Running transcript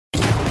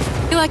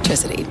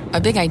Electricity,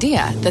 a big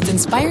idea that's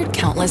inspired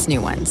countless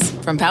new ones.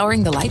 From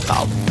powering the light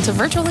bulb to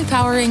virtually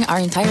powering our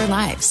entire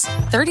lives.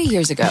 30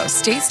 years ago,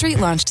 State Street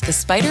launched the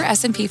SPDR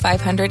S&P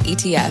 500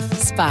 ETF,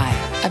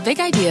 SPY. A big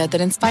idea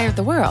that inspired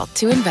the world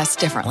to invest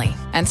differently.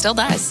 And still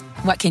does.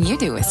 What can you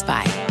do with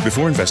SPY?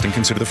 Before investing,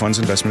 consider the fund's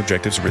investment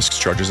objectives, risks,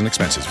 charges, and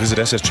expenses. Visit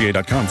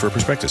ssga.com for a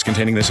prospectus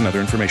containing this and other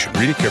information.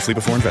 Read it carefully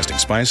before investing.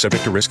 SPY is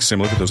subject to risks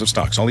similar to those of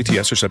stocks. All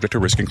ETFs are subject to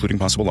risk, including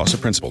possible loss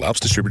of principal. Alps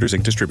Distributors,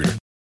 Inc. Distributor.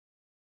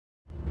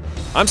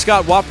 I'm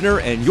Scott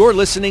Wapner, and you're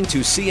listening to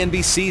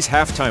CNBC's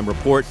Halftime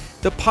Report,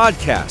 the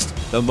podcast,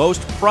 the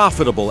most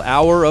profitable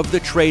hour of the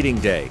trading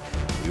day.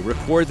 We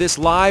record this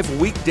live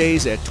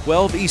weekdays at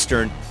 12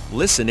 Eastern.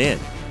 Listen in.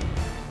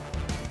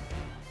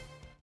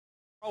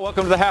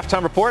 Welcome to the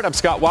Halftime Report. I'm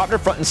Scott Wapner,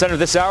 front and center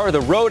this hour.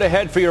 The road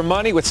ahead for your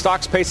money with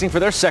stocks pacing for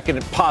their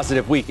second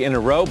positive week in a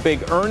row.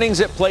 Big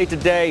earnings at play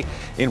today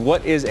in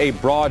what is a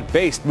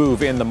broad-based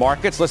move in the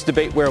markets. Let's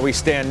debate where we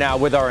stand now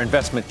with our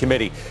investment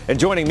committee. And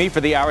joining me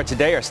for the hour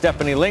today are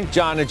Stephanie Link,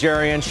 John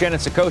Najarian, Shannon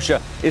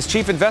Sakosha is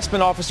Chief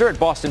Investment Officer at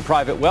Boston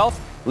Private Wealth,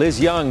 Liz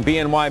Young,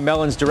 BNY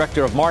Mellon's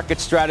Director of Market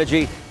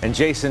Strategy, and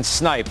Jason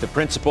Snipe, the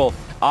Principal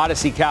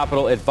Odyssey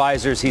Capital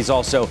Advisors. He's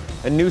also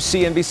a new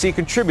CNBC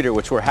contributor,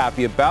 which we're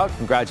happy about.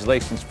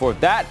 Congratulations for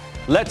that.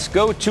 Let's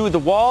go to the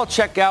wall,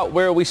 check out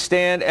where we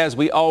stand as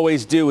we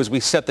always do as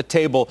we set the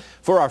table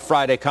for our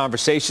Friday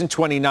conversation.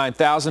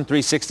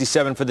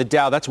 29,367 for the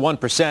Dow. That's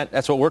 1%.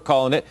 That's what we're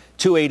calling it.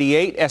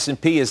 288.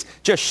 S&P is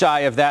just shy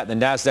of that. The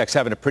Nasdaq's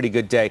having a pretty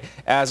good day,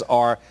 as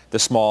are the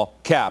small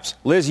caps.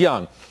 Liz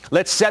Young,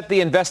 let's set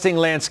the investing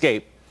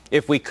landscape,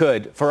 if we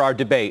could, for our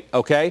debate,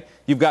 okay?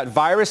 You've got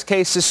virus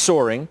cases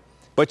soaring,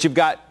 but you've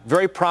got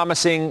very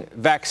promising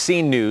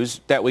vaccine news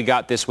that we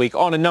got this week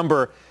on a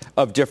number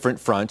of different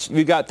fronts.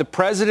 You got the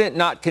president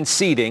not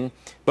conceding,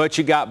 but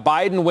you got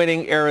Biden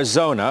winning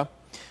Arizona,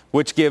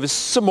 which gives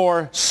some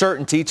more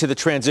certainty to the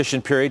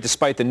transition period,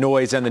 despite the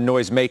noise and the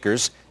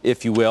noisemakers,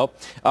 if you will.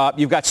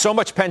 You've got so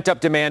much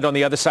pent-up demand on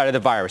the other side of the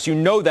virus. You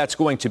know that's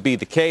going to be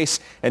the case.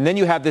 And then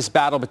you have this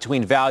battle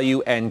between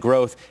value and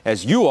growth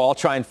as you all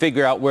try and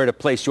figure out where to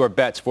place your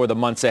bets for the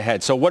months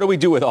ahead. So what do we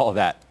do with all of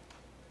that?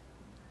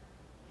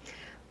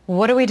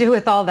 What do we do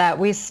with all that?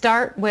 We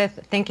start with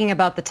thinking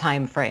about the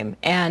time frame.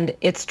 And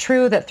it's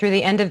true that through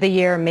the end of the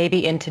year,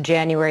 maybe into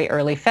January,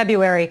 early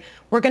February,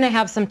 we're going to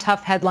have some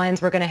tough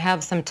headlines. We're going to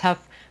have some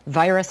tough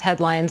virus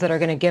headlines that are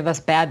going to give us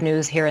bad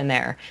news here and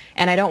there.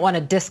 And I don't want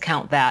to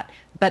discount that.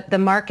 But the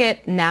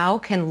market now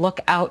can look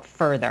out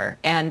further.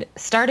 And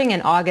starting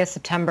in August,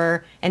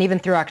 September, and even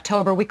through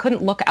October, we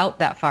couldn't look out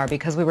that far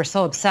because we were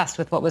so obsessed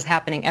with what was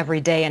happening every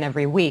day and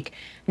every week.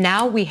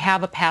 Now we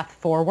have a path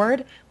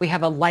forward. We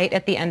have a light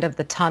at the end of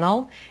the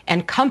tunnel,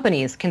 and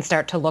companies can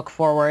start to look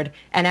forward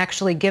and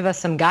actually give us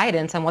some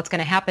guidance on what's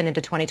going to happen into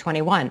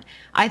 2021.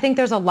 I think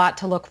there's a lot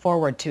to look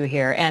forward to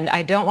here, and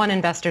I don't want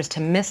investors to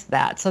miss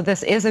that. So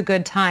this is a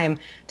good time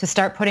to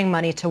start putting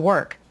money to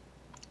work.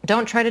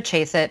 Don't try to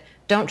chase it.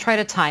 Don't try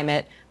to time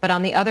it. But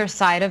on the other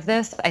side of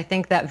this, I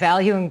think that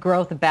value and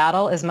growth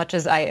battle, as much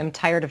as I am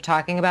tired of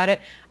talking about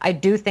it, I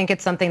do think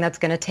it's something that's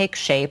going to take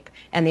shape,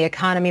 and the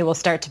economy will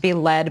start to be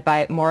led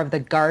by more of the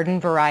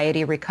garden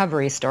variety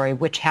recovery story,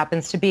 which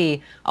happens to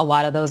be a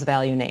lot of those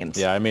value names.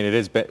 Yeah, I mean,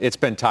 it's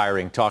been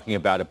tiring talking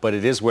about it, but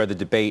it is where the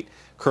debate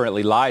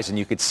currently lies, and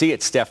you could see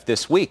it, Steph,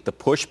 this week, the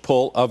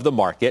push-pull of the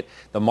market.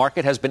 The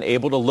market has been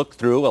able to look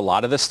through a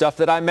lot of the stuff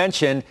that I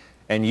mentioned,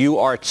 and you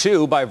are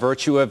too, by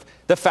virtue of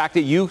the fact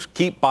that you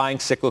keep buying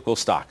cyclical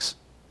stocks.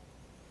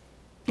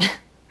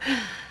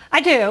 I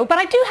do, but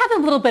I do have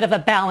a little bit of a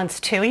balance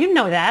too. You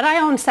know that.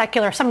 I own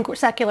some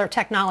secular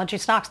technology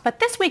stocks, but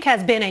this week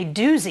has been a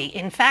doozy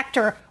in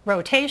factor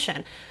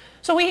rotation.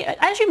 So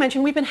as you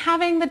mentioned, we've been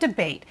having the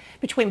debate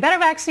between better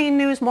vaccine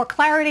news, more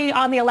clarity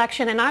on the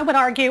election, and I would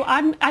argue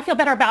I feel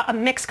better about a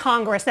mixed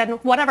Congress than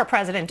whatever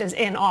president is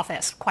in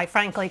office, quite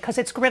frankly, because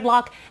it's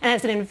gridlock, and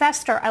as an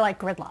investor, I like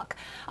gridlock.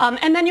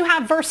 And then you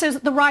have versus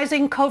the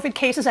rising COVID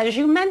cases, as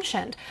you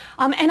mentioned.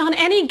 And on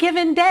any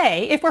given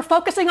day, if we're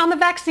focusing on the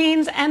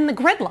vaccines and the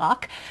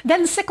gridlock,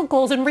 then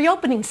cyclicals and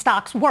reopening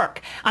stocks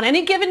work. On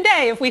any given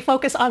day, if we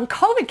focus on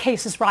COVID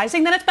cases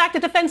rising, then it's back to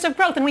defensive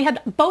growth, and we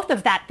had both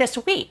of that this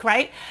week,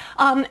 right?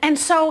 And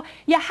so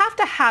you have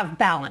to have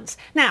balance.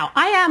 Now,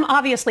 I am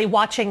obviously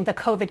watching the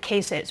COVID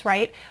cases,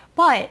 right?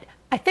 But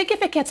I think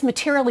if it gets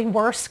materially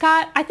worse,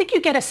 Scott, I think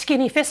you get a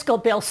skinny fiscal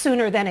bill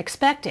sooner than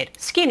expected.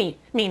 Skinny,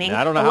 meaning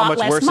I don't know a how lot much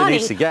less worse money, it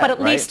needs to get, but at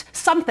right? least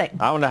something.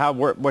 I don't know how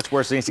much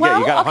worse it needs to get.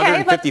 You got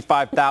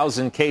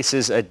 155,000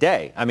 cases a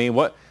day. I mean,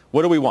 what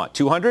do we want?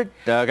 200?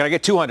 Can I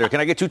get 200? Can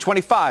I get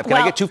 225? Can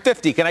I get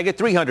 250? Can I get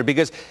 300?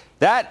 Because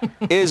that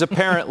is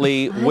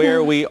apparently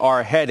where we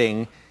are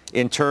heading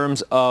in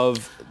terms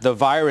of the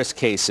virus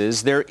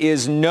cases. There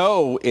is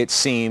no, it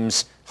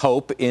seems,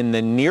 hope in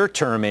the near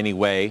term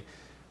anyway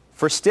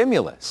for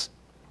stimulus.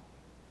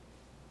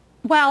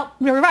 Well,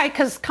 you're right,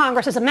 because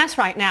Congress is a mess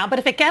right now. But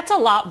if it gets a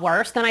lot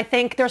worse, then I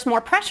think there's more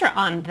pressure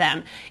on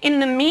them. In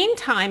the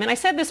meantime, and I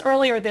said this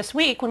earlier this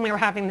week when we were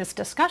having this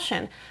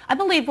discussion, I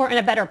believe we're in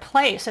a better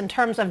place in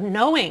terms of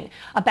knowing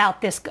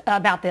about this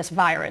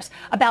virus,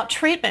 about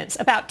treatments,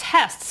 about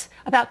tests,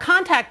 about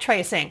contact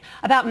tracing,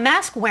 about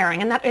mask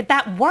wearing, and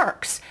that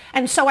works.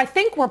 And so I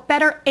think we're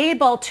better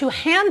able to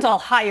handle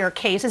higher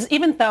cases,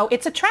 even though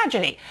it's a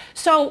tragedy.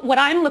 So what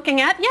I'm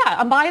looking at,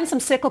 I'm buying some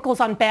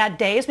cyclicals on bad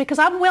days because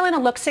I'm willing to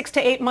look 6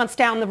 to 8 months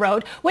down the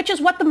road, which is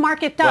what the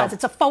market does. Well,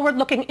 it's a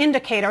forward-looking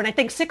indicator. And I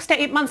think 6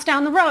 to 8 months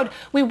down the road,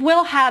 we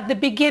will have the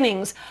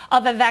beginnings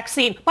of a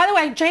vaccine. By the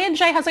way,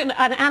 J&J has an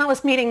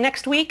analyst meeting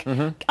next week.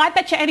 Mm-hmm. I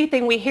bet you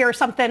anything we hear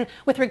something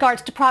with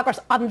regards to progress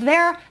on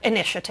their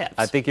initiatives.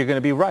 I think you're going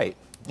to be right.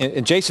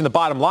 And Jason, the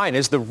bottom line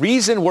is the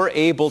reason we're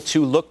able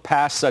to look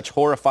past such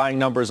horrifying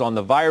numbers on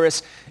the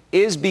virus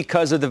is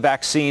because of the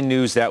vaccine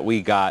news that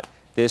we got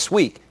this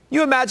week.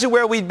 You imagine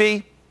where we'd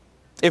be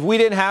if we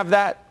didn't have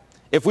that?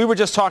 If we were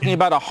just talking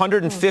about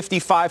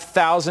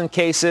 155,000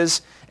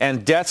 cases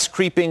and deaths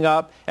creeping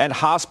up and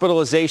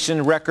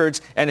hospitalization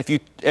records, and if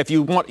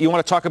you want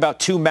to talk about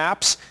two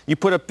maps, you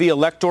put up the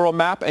electoral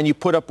map and you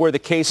put up where the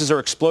cases are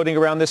exploding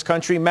around this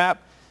country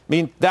map. I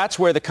mean, that's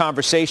where the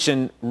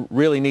conversation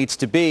really needs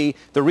to be.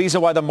 The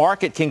reason why the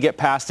market can get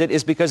past it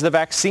is because the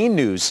vaccine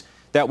news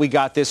that we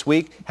got this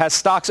week has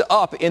stocks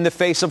up in the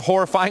face of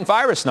horrifying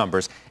virus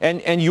numbers.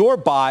 And your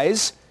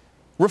buys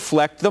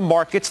reflect the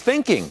market's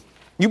thinking.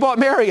 You bought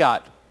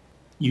Marriott.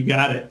 You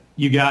got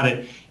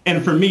it.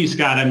 And for me,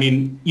 Scott, I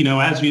mean,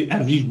 as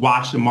we've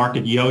watched the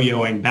market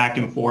yo-yoing back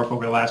and forth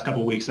over the last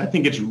couple of weeks, I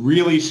think it's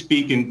really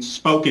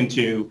spoken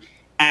to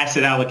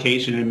asset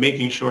allocation and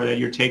making sure that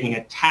you're taking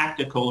a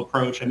tactical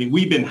approach. I mean,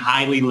 we've been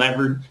highly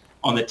levered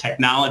on the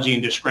technology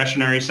and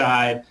discretionary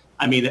side.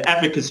 I mean, the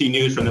efficacy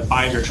news from the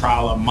Pfizer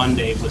trial on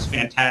Monday was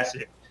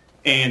fantastic.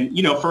 And,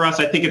 for us,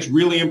 I think it's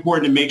really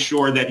important to make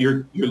sure that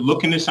you're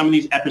looking at some of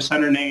these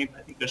epicenter names.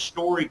 I think the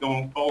story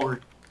going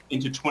forward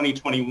into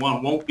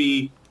 2021 won't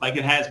be like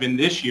it has been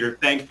this year,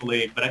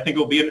 thankfully, but I think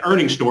it'll be an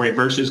earnings story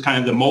versus kind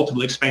of the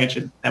multiple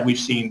expansion that we've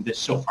seen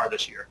so far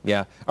this year.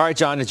 Yeah. All right,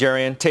 John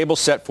Najarian, table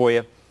set for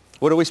you.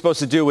 What are we supposed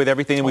to do with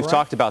everything that we've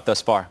talked about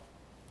thus far?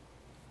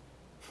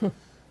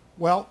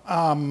 Well,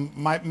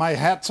 my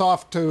hat's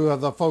off to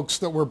the folks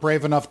that were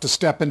brave enough to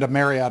step into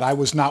Marriott. I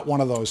was not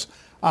one of those.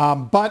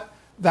 But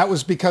that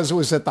was because it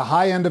was at the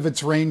high end of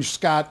its range,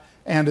 Scott.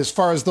 And as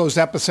far as those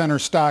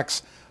epicenter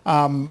stocks,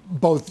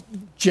 both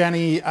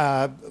Jenny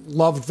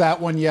loved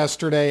that one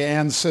yesterday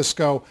and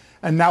Cisco.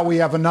 And now we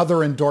have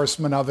another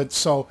endorsement of it.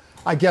 So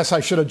I guess I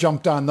should have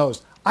jumped on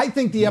those. I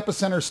think the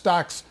epicenter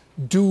stocks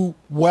do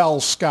well,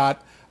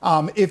 Scott.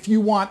 If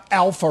you want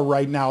alpha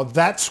right now,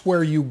 that's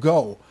where you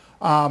go.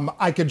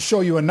 I could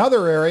show you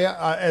another area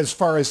as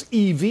far as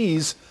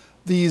EVs.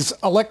 These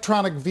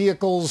electronic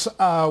vehicles,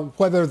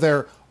 whether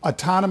they're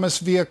autonomous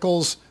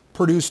vehicles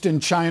produced in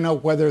China,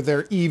 whether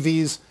they're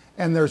EVs,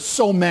 and there's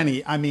so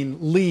many. I mean,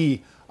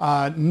 Li,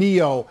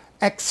 NIO,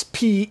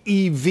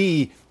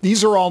 XPEV.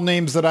 These are all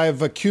names that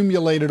I've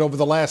accumulated over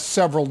the last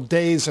several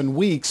days and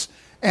weeks,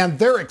 and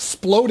they're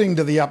exploding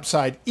to the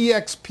upside.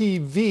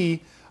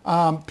 EXPV.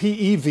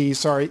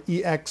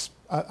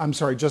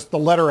 Just the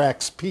letter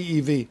X,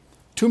 PEV.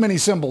 Too many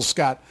symbols,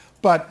 Scott.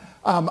 But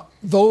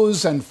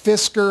those and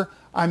Fisker,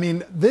 I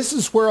mean, this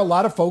is where a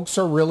lot of folks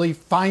are really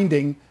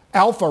finding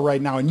alpha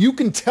right now. And you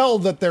can tell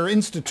that there are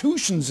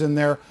institutions in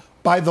there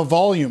by the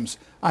volumes.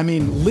 I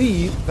mean,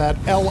 Li, that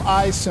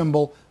LI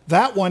symbol,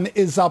 that one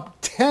is up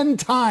 10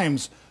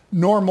 times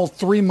normal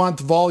 3-month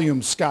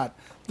volume, Scott.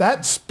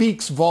 That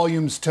speaks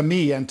volumes to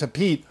me and to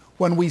Pete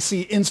when we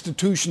see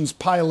institutions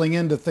piling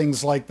into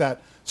things like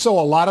that. So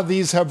a lot of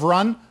these have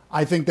run.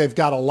 I think they've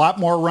got a lot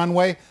more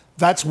runway.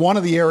 That's one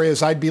of the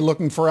areas I'd be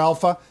looking for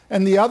alpha.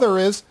 And the other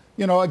is,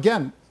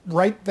 again,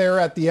 right there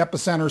at the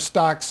epicenter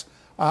stocks,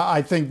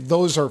 I think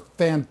those are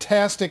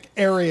fantastic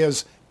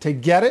areas to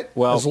get it.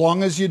 Well, as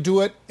long as you do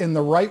it in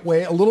the right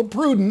way, a little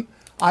prudent.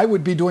 I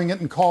would be doing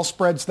it in call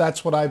spreads.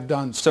 That's what I've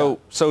done. So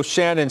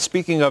Shannon,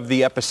 speaking of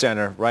the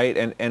epicenter, right,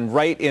 and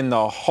right in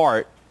the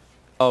heart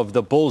of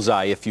the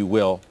bullseye, if you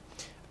will,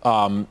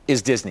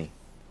 is Disney,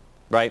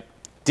 right?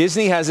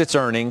 Disney has its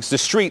earnings. The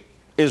street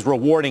is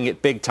rewarding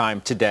it big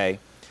time today.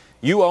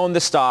 You own the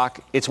stock.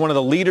 It's one of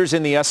the leaders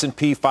in the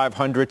S&P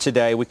 500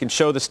 today. We can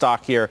show the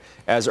stock here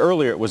as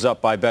earlier it was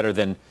up by better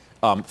than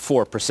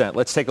 4%.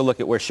 Let's take a look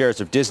at where shares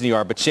of Disney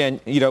are. But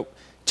Shan,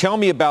 tell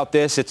me about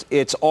this.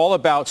 It's all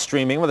about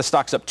streaming. Well, the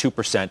stock's up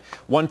 2%,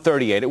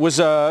 138. It was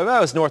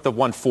north of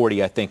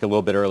 140, I think, a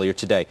little bit earlier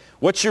today.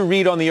 What's your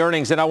read on the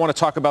earnings? And I want to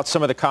talk about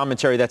some of the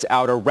commentary that's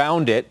out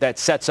around it that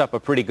sets up a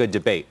pretty good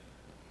debate.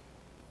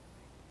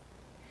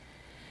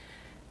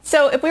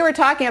 So if we were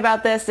talking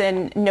about this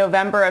in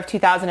November of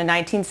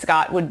 2019,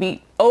 Scott would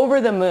be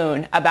over the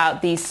moon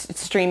about these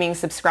streaming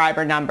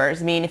subscriber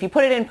numbers. I mean, if you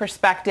put it in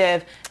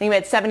perspective, I think we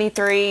had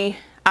 73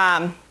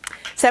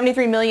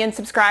 million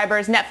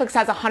subscribers. Netflix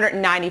has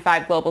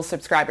 195 global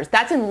subscribers.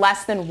 That's in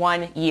less than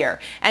 1 year.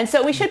 And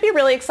so we should be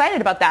really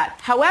excited about that.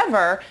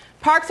 However,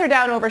 Parks are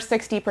down over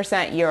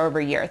 60% year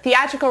over year.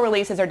 Theatrical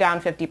releases are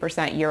down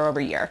 50% year over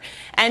year.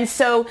 And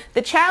so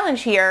the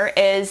challenge here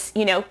is,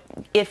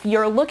 if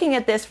you're looking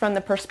at this from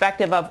the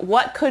perspective of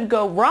what could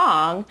go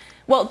wrong,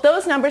 well,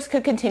 those numbers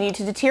could continue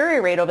to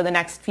deteriorate over the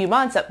next few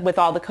months with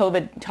all the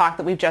COVID talk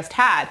that we've just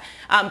had.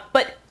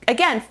 But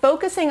again,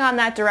 focusing on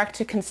that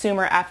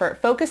direct-to-consumer effort,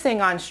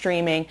 focusing on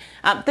streaming,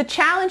 the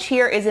challenge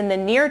here is in the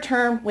near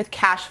term with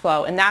cash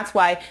flow, and that's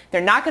why they're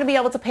not going to be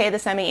able to pay the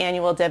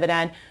semi-annual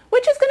dividend,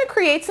 which is going to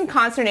create some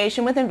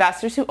consternation with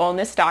investors who own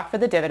this stock for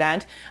the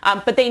dividend.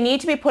 But they need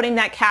to be putting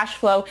that cash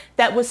flow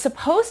that was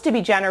supposed to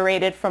be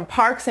generated from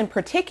parks in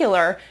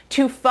particular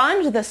to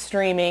fund the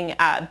streaming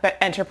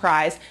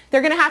enterprise.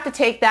 They're going to have to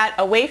take that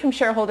away from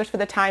shareholders for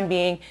the time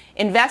being,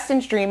 invest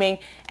in streaming,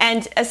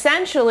 and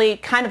essentially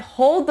kind of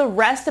hold the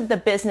rest of the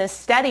business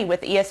steady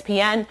with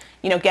ESPN,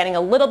 getting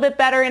a little bit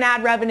better in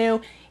ad revenue.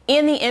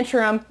 In the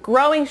interim,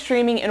 growing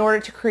streaming in order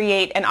to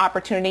create an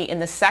opportunity in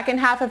the second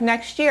half of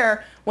next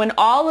year when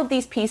all of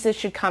these pieces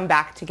should come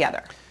back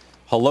together.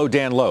 Hello,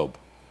 Dan Loeb,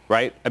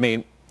 right? I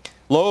mean,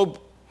 Loeb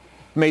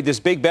made this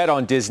big bet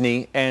on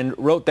Disney and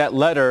wrote that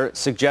letter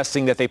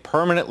suggesting that they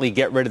permanently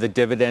get rid of the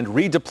dividend,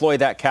 redeploy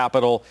that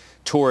capital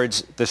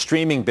towards the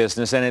streaming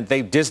business,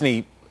 and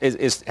Disney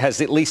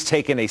has at least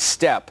taken a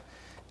step,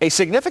 a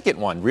significant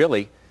one,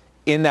 really,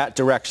 in that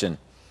direction.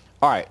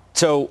 All right,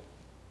 so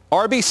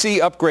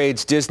RBC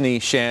upgrades Disney,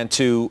 Shan,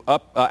 to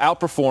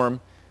outperform.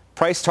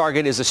 Price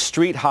target is a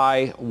street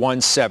high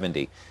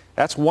 170.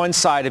 That's one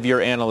side of your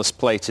analyst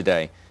play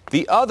today.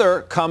 The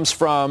other comes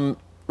from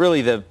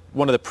really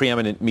one of the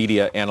preeminent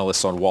media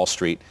analysts on Wall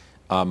Street,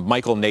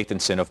 Michael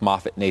Nathanson of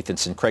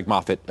MoffettNathanson. Craig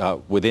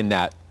Moffett within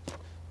that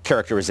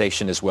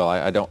characterization as well.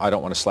 I don't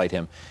want to slight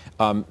him.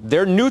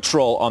 They're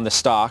neutral on the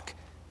stock,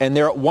 and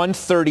they're at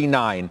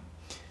 139.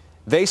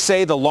 They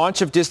say the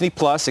launch of Disney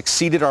Plus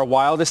exceeded our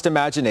wildest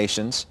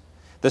imaginations.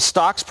 The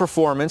stock's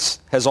performance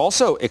has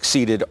also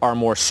exceeded our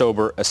more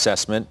sober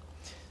assessment.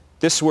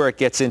 This is where it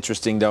gets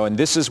interesting, though, and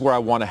this is where I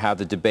want to have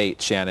the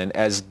debate, Shannon.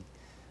 As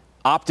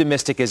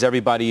optimistic as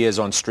everybody is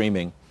on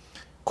streaming,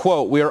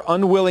 quote, we are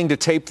unwilling to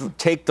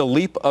take the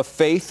leap of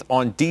faith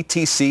on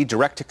DTC,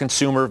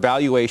 direct-to-consumer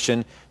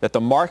valuation, that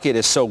the market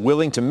is so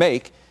willing to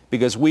make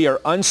because we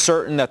are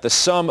uncertain that the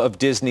sum of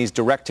Disney's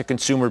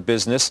direct-to-consumer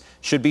business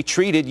should be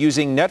treated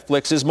using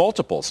Netflix's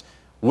multiples,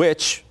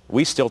 which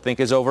we still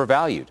think is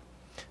overvalued.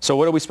 So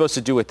what are we supposed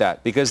to do with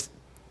that? Because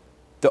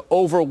the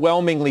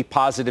overwhelmingly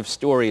positive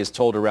story is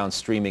told around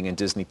streaming and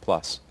Disney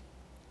Plus.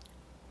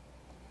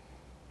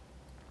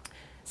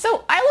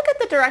 So I look at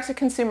the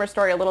direct-to-consumer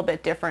story a little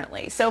bit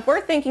differently. So if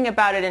we're thinking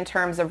about it in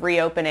terms of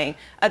reopening,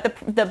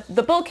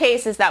 the bull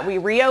case is that we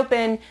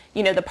reopen,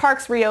 the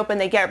parks reopen,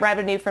 they get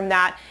revenue from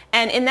that.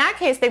 And in that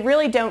case, they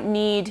really don't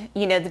need,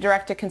 the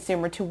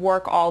direct-to-consumer to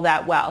work all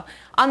that well.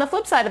 On the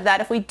flip side of that,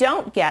 if we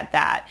don't get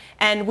that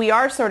and we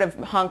are sort of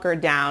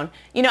hunkered down,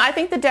 I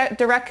think the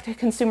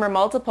direct-to-consumer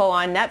multiple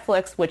on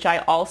Netflix, which I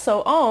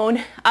also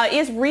own,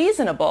 is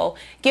reasonable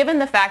given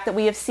the fact that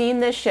we have seen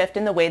this shift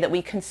in the way that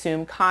we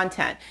consume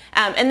content.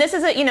 And this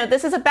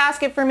is a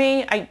basket for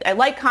me. I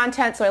like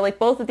content, so I like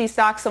both of these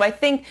stocks. So I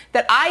think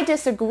that I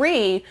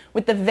disagree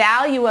with the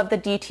value of the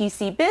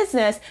DTC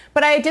business,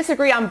 but I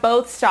disagree on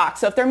both stocks.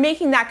 So if they're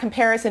making that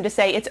comparison to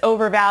say it's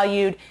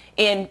overvalued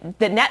in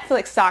the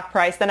Netflix stock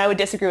price, then I would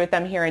disagree with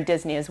them here in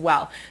Disney as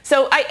well.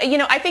 So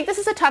I think this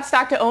is a tough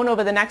stock to own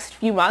over the next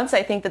few months.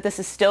 I think that this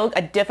is still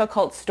a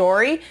difficult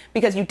story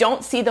because you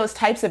don't see those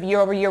types of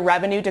year-over-year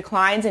revenue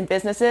declines in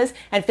businesses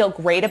and feel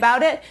great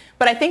about it.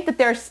 But I think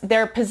that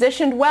they're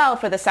positioned well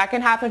for the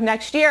second half of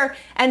next year.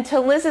 And to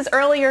Liz's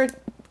earlier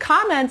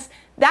comments,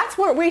 that's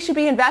what we should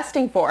be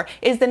investing for,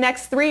 is the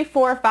next 3,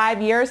 4,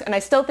 5 years. And I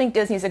still think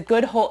Disney's a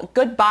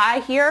good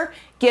buy here,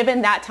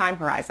 given that time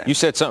horizon. You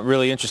said something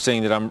really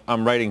interesting that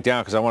I'm writing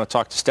down because I want to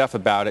talk to Steph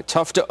about it.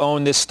 Tough to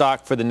own this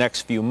stock for the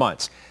next few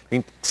months. I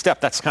mean,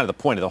 Steph, that's kind of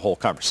the point of the whole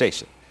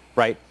conversation,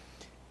 right?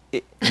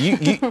 You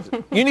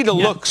need to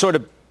look sort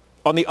of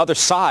on the other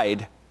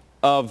side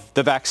of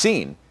the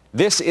vaccine.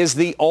 This is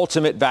the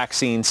ultimate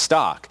vaccine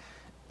stock.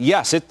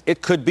 Yes,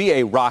 it could be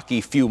a rocky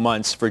few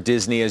months for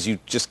Disney as you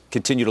just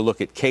continue to look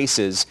at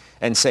cases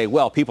and say,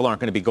 well, people aren't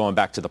going to be going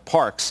back to the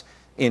parks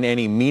in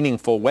any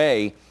meaningful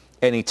way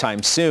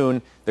anytime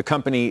soon. The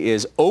company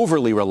is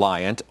overly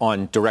reliant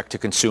on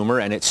direct-to-consumer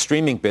and its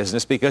streaming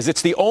business because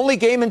it's the only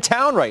game in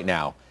town right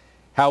now.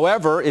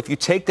 However, if you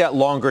take that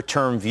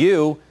longer-term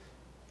view,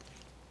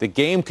 the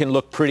game can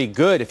look pretty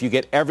good if you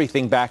get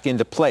everything back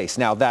into place.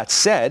 Now, that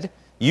said,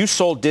 you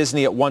sold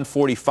Disney at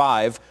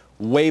 145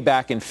 way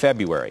back in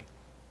February.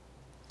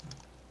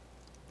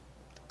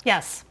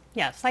 Yes,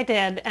 I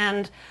did.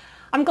 And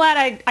I'm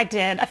glad I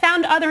did. I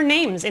found other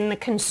names in the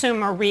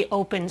consumer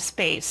reopen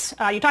space.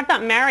 You talked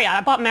about Marriott. I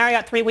bought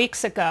Marriott 3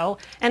 weeks ago,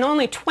 and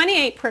only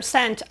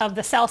 28% of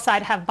the sell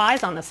side have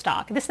buys on the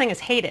stock. This thing is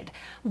hated.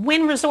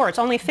 Wynn Resorts,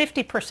 only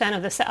 50%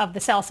 of the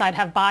sell side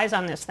have buys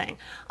on this thing.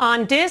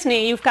 On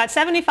Disney, you've got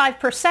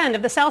 75%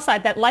 of the sell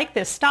side that like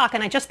this stock,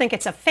 and I just think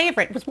it's a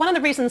favorite. It was one of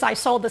the reasons I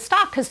sold the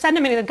stock because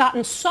sentiment had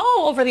gotten so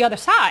over the other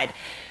side.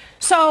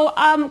 So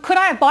could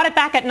I have bought it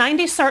back at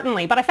 90?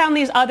 Certainly, but I found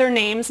these other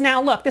names.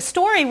 Now, look, the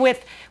story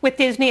with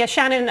Disney, as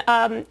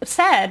Shannon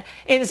said,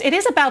 is it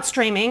is about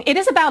streaming. It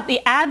is about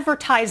the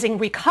advertising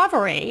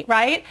recovery,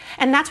 right?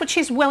 And that's what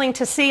she's willing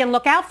to see and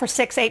look out for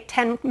 6, 8,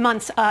 10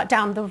 months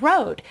down the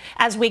road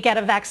as we get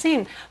a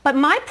vaccine. But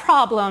my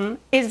problem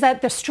is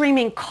that the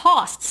streaming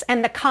costs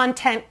and the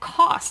content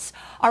costs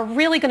are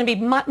really going to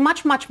be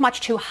much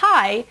too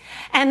high,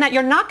 and that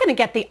you're not going to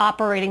get the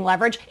operating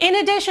leverage. In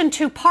addition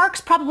to,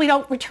 parks probably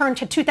don't return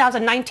to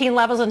 2019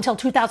 levels until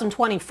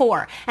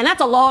 2024, and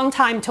that's a long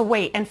time to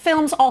wait. And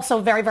films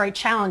also very, very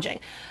challenging.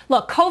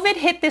 Look, COVID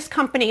hit this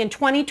company in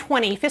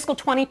 2020, fiscal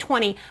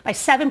 2020, by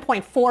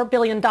 $7.4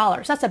 billion.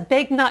 That's a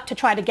big nut to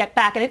try to get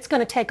back, and it's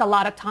going to take a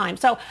lot of time.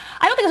 So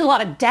I don't think there's a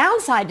lot of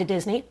downside to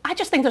Disney. I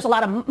just think there's a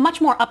lot of much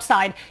more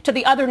upside to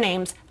the other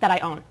names that I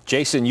own.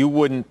 Jason, you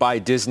wouldn't buy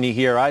Disney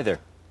here either.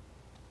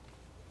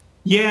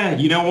 Yeah,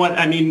 you know what?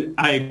 I mean,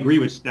 I agree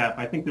with Steph.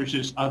 I think there's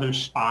just other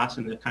spots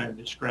in the kind of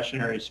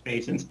discretionary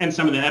space and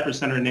some of the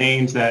epicenter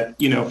names that,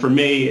 you know, for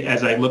me,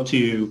 as I look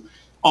to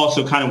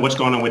also kind of what's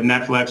going on with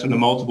Netflix and the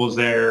multiples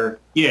there,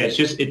 yeah,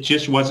 it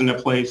just wasn't a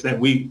place that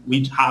we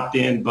hopped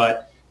in.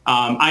 But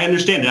I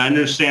understand it. I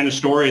understand the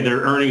story. Their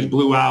earnings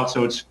blew out,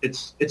 so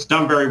it's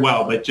done very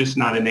well, but just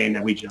not a name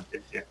that we jumped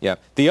into. Yeah.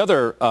 The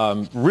other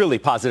really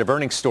positive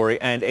earnings story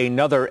and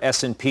another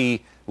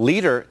S&P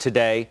leader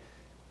today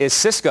is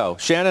Cisco.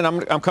 Shannon,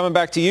 I'm coming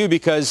back to you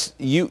because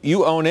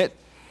you own it.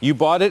 You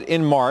bought it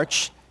in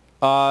March.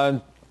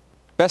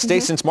 Best day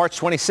since March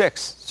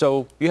 26th.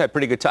 So you had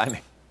pretty good timing.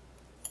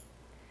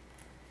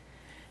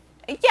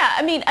 Yeah,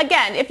 I mean,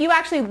 again, if you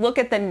actually look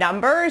at the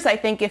numbers, I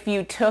think if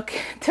you took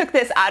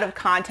this out of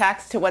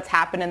context to what's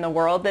happened in the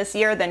world this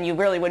year, then you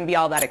really wouldn't be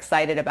all that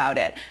excited about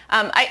it.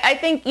 I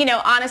think, you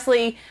know,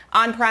 honestly,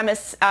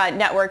 on-premise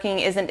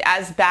networking isn't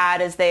as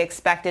bad as they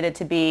expected it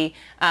to be.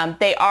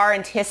 They are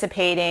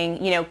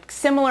anticipating, you know,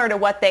 similar to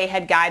what they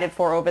had guided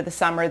for over the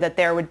summer, that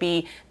there would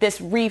be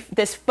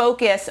this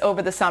focus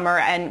over the summer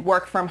and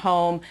work from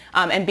home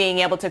and being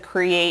able to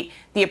create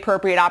the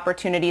appropriate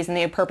opportunities and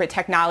the appropriate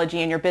technology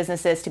in your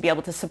businesses to be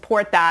able to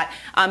support that.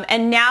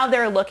 And now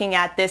they're looking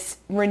at this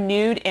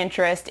renewed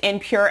interest in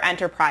pure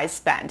enterprise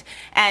spend.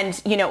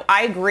 And, you know,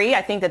 I agree.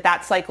 I think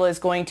that cycle is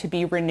going to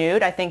be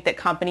renewed. I think that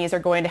companies are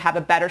going to have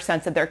a better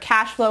sense of their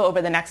cash flow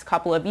over the next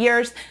couple of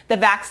years. The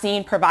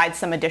vaccine provides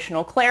some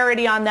additional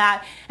clarity on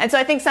that. And so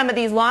I think some of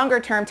these longer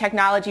term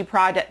technology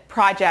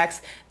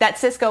projects that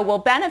Cisco will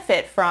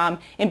benefit from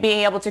in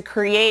being able to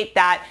create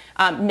that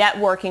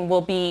networking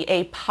will be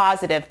a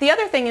positive. The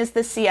other thing is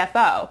the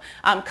CFO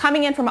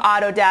coming in from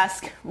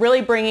Autodesk,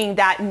 really bringing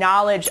that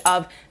knowledge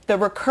of the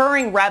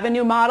recurring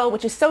revenue model,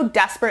 which is so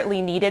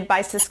desperately needed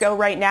by Cisco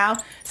right now.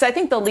 So I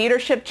think the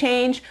leadership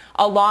change,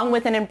 along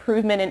with an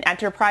improvement in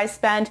enterprise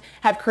spend,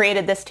 have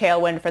created this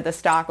tailwind for the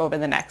stock over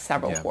the next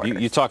several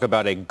quarters. You talk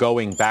about a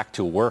going back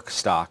to work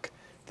stock.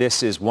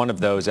 This is one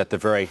of those at the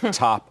very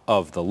top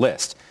of the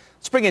list.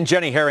 Let's bring in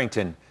Jenny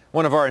Harrington,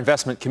 one of our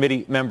investment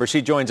committee members.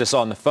 She joins us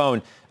on the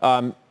phone.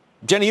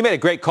 Jenny, you made a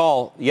great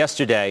call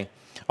yesterday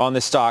on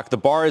this stock. The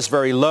bar is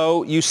very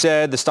low. You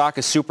said the stock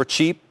is super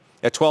cheap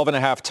at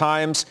 12.5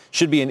 times.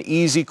 Should be an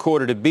easy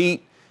quarter to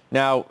beat.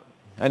 Now,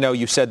 I know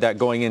you said that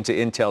going into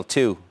Intel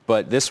too,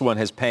 but this one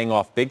is paying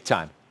off big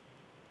time.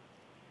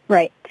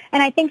 Right.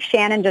 And I think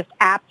Shannon just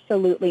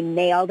absolutely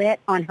nailed it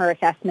on her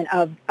assessment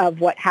of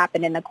what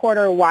happened in the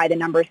quarter, why the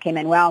numbers came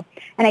in well.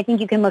 And I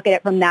think you can look at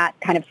it from that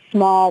kind of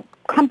small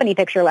company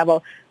picture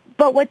level.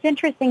 But what's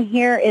interesting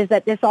here is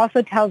that this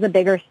also tells a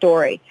bigger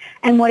story.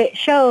 And what it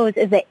shows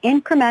is that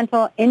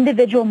incremental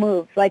individual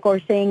moves, like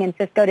we're seeing in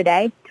Cisco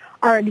today,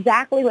 are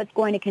exactly what's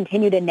going to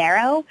continue to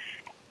narrow.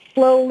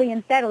 Slowly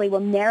and steadily will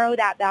narrow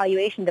that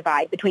valuation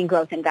divide between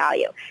growth and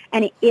value.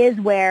 And it is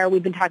where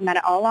we've been talking about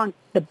it all along.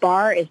 The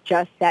bar is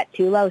just set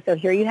too low. So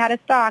here you had a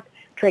stock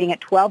trading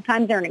at 12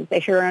 times earnings. They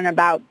should earn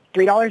about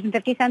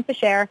 $3.50 a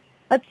share.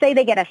 Let's say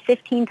they get a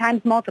 15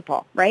 times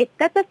multiple, right?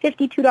 That's a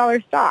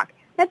 $52 stock.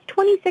 That's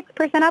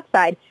 26%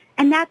 upside.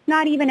 And that's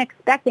not even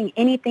expecting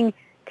anything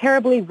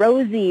terribly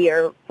rosy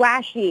or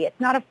flashy. It's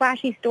not a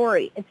flashy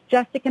story. It's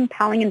just a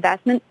compelling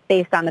investment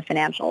based on the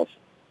financials.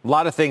 A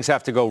lot of things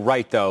have to go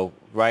right, though,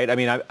 right? I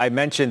mean, I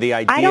mentioned the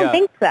idea. I don't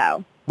think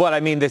so. But I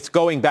mean, this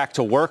going back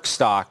to work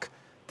stock,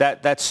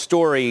 that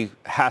story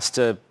has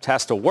to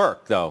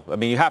work, though. I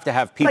mean, you have to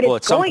have people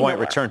at some point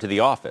return to the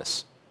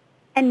office.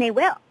 And they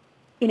will.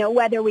 You know,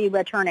 whether we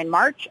return in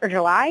March or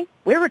July,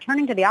 we're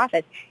returning to the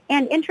office.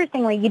 And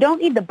interestingly, you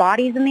don't need the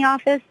bodies in the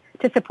office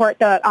to support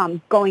the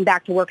going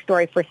back to work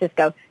story for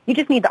Cisco. You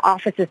just need the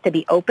offices to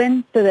be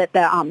open so that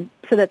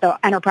the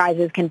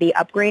enterprises can be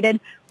upgraded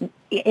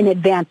in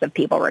advance of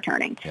people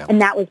returning. Yeah.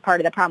 And that was part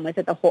of the problem, was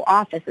that the whole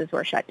offices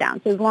were shut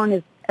down. So as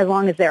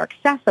long as they're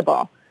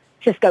accessible,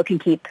 Cisco can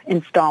keep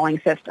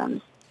installing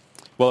systems.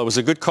 Well, it was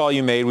a good call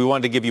you made. We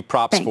wanted to give you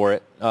props for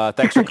it.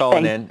 Thanks for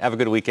calling in. Have a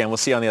good weekend. We'll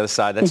see you on the other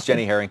side. That's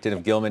Jenny Harrington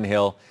of Gilman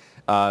Hill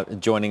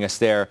joining us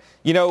there.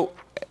 You know,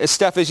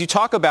 Steph, as you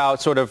talk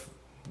about sort of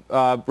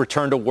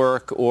return to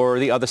work or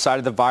the other side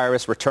of the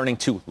virus, returning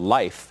to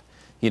life,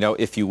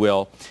 if you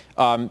will.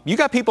 You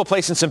got people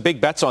placing some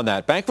big bets on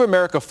that. Bank of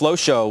America Flow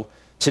Show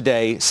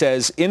today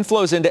says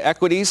inflows into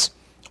equities,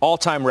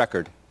 all-time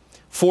record,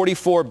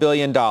 $44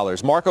 billion.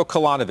 Marko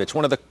Kolanovic,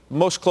 one of the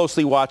most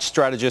closely watched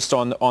strategists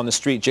on the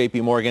street,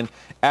 JP Morgan,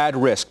 add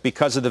risk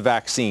because of the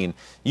vaccine.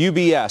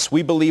 UBS,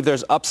 we believe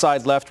there's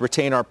upside left,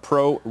 retain our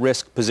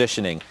pro-risk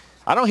positioning.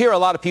 I don't hear a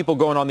lot of people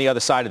going on the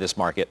other side of this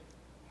market.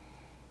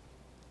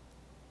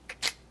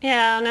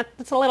 Yeah, and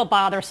it's a little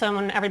bothersome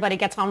when everybody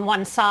gets on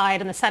one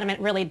side and the sentiment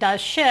really does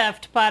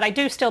shift. But I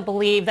do still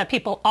believe that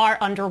people are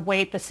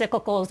underweight the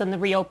cyclicals and the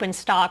reopened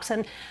stocks.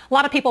 And a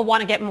lot of people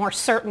want to get more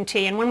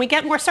certainty. And when we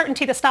get more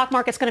certainty, the stock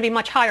market's going to be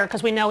much higher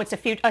because we know it's a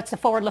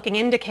forward-looking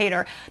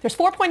indicator. There's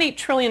 $4.8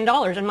 trillion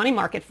in money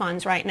market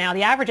funds right now.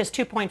 The average is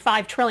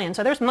 $2.5 trillion.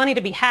 So there's money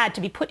to be had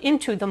to be put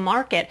into the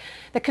market.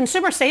 The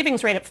consumer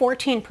savings rate at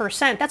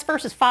 14%, that's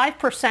versus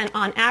 5%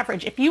 on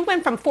average. If you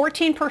went from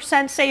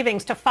 14%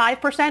 savings to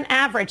 5%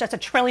 average, that's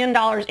 $1 trillion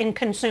in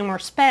consumer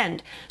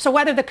spend. So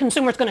whether the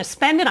consumer is going to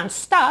spend it on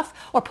stuff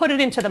or put it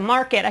into the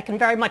market, I can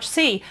very much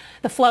see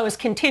the flow is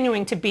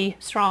continuing to be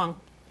strong.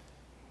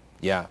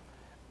 Yeah.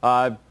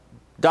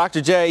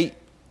 Dr. J,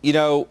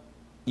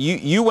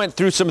 you went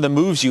through some of the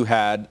moves you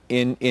had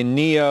in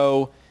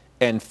NEO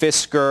and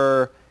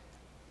Fisker.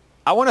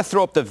 I want to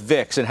throw up the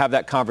VIX and have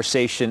that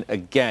conversation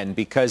again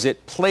because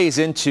it plays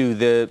into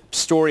the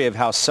story of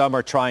how some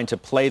are trying to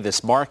play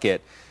this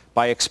market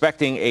by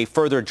expecting a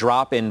further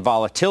drop in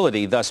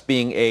volatility, thus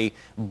being a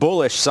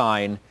bullish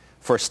sign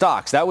for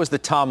stocks. That was the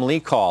Tom Lee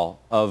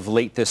call of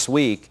late this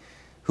week,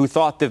 who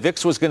thought the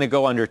VIX was going to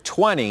go under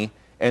 20,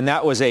 and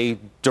that was a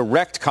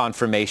direct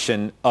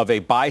confirmation of a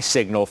buy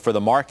signal for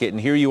the market.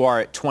 And here you are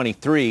at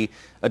 23,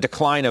 a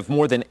decline of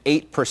more than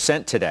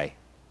 8% today.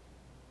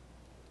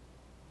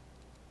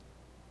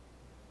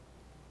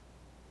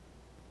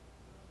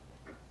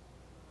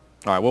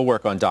 All right, we'll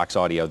work on Doc's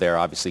audio there.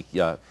 Obviously,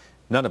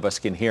 none of us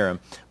can hear him.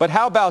 But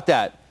how about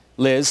that,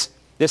 Liz?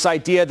 This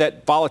idea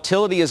that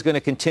volatility is going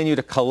to continue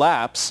to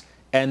collapse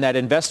and that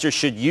investors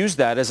should use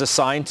that as a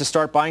sign to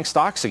start buying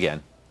stocks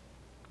again.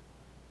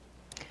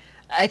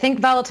 I think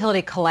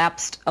volatility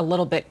collapsed a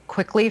little bit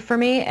quickly for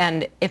me.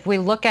 And if we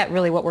look at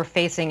really what we're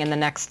facing in the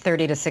next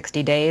 30 to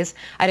 60 days,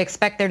 I'd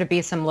expect there to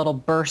be some little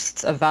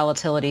bursts of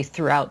volatility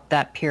throughout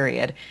that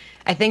period.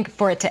 I think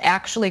for it to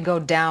actually go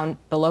down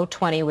below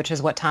 20, which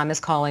is what Tom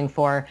is calling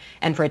for,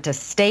 and for it to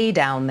stay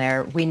down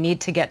there, we need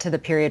to get to the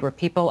period where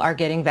people are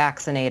getting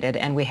vaccinated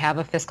and we have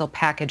a fiscal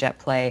package at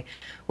play,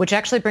 which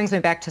actually brings me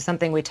back to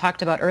something we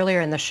talked about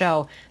earlier in the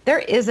show. There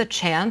is a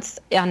chance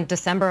on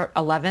December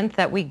 11th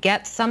that we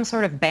get some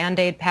sort of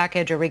Band-Aid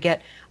package or we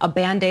get a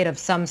Band-Aid of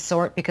some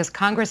sort because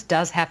Congress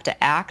does have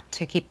to act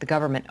to keep the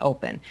government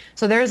open.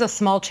 So there is a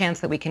small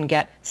chance that we can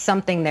get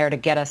something there to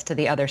get us to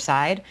the other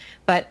side.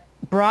 But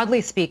broadly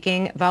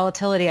speaking,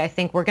 volatility, I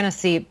think we're going to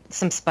see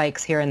some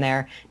spikes here and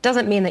there.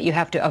 Doesn't mean that you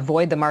have to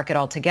avoid the market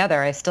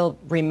altogether. I still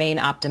remain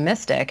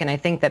optimistic, and I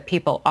think that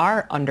people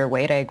are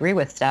underweight. I agree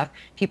with Steph.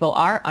 People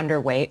are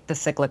underweight the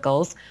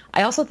cyclicals.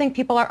 I also think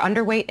people are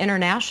underweight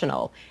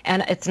international,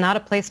 and it's not a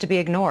place to be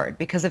ignored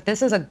because if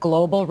this is a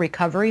global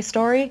recovery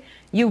story,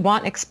 you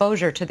want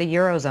exposure to the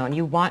Eurozone.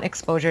 You want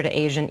exposure to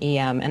Asian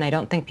EM, and I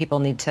don't think people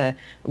need to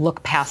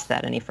look past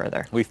that any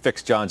further. We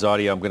fixed John's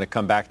audio. I'm going to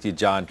come back to you,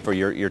 John, for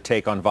your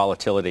take on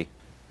volatility.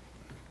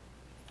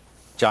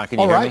 John, can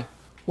you hear me?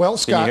 Well,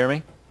 Scott, can you hear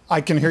me?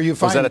 I can hear you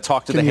fine. Was that a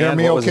talk to the hand? Can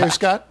you hear me okay, that?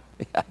 Scott?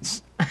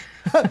 Yes.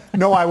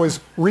 No, I was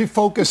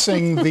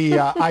refocusing the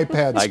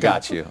iPad. I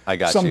got you.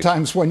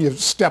 Sometimes when you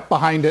step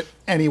behind it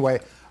anyway.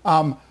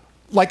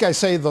 Like I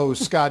say, though,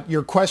 Scott,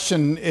 your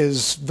question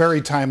is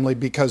very timely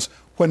because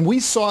when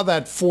we saw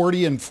that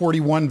 40 and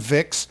 41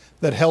 VIX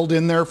that held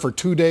in there for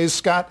 2 days,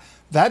 Scott,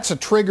 that's a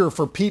trigger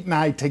for Pete and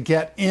I to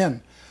get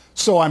in.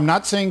 So I'm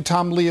not saying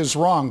Tom Lee is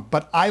wrong,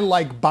 but I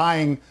like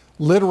buying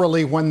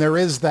literally when there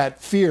is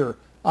that fear,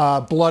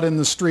 blood in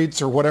the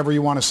streets or whatever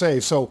you want to say.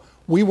 So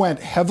we went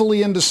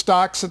heavily into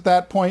stocks at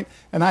that point,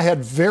 and I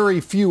had very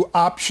few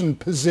option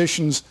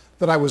positions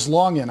that I was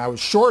long in. I was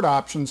short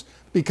options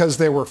because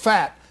they were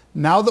fat.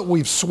 Now that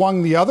we've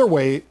swung the other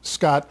way,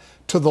 Scott,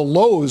 to the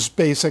lows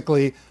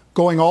basically,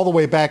 going all the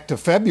way back to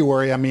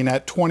February, I mean,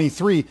 at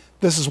 23,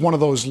 this is one of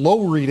those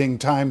low reading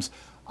times.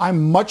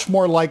 I'm much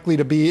more likely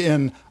to be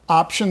in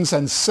options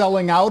and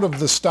selling out of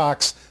the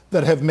stocks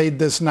that have made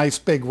this nice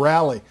big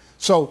rally.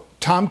 So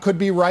Tom could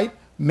be right.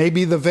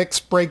 Maybe the VIX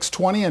breaks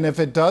 20, and if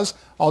it does,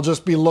 I'll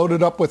just be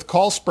loaded up with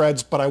call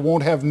spreads, but I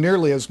won't have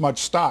nearly as much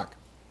stock.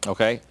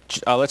 Okay.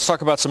 Let's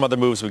talk about some other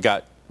moves we've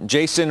got.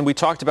 Jason, we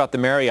talked about the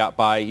Marriott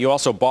buy. You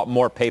also bought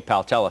more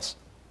PayPal. Tell us.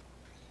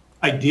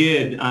 I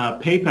did.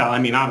 PayPal, I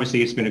mean,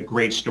 obviously it's been a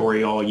great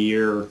story all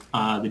year.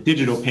 The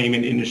digital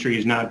payment industry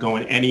is not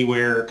going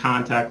anywhere,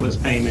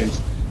 contactless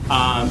payments.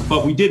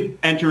 But we did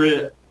enter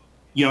it,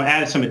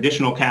 added some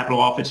additional capital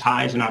off its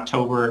highs in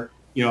October,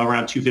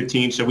 around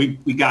 215. So we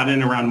got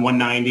in around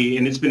 190,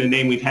 and it's been a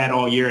name we've had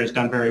all year. It's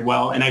done very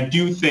well. And I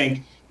do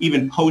think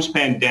even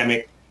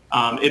post-pandemic,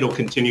 it'll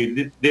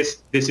continue.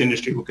 This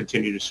industry will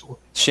continue to soar.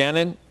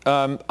 Shannon,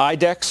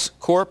 IDEX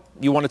Corp,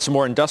 you wanted some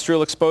more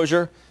industrial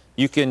exposure.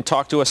 You can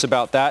talk to us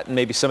about that and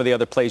maybe some of the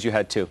other plays you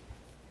had too.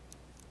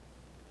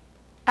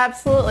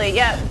 Absolutely.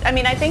 Yeah. I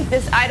mean, I think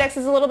this IDEX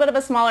is a little bit of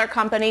a smaller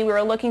company. We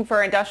were looking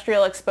for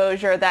industrial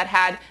exposure that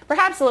had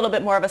perhaps a little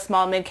bit more of a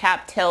small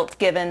mid-cap tilt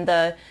given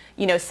the,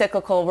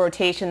 cyclical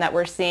rotation that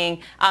we're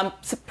seeing.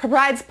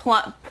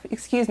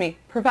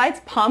 Provides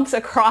pumps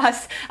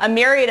across a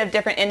myriad of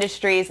different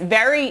industries,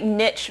 very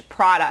niche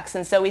products.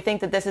 And so we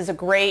think that this is a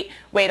great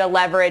way to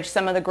leverage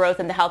some of the growth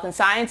in the health and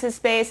sciences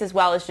space as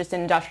well as just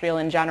industrial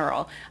in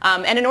general.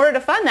 And in order to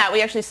fund that,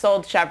 we actually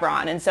sold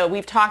Chevron. And so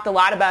we've talked a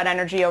lot about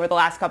energy over the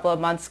last couple of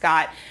months,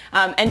 Scott,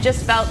 and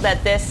just felt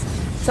that this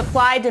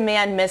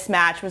supply-demand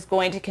mismatch was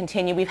going to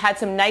continue. We've had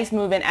some nice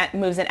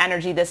moves in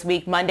energy this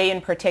week, Monday in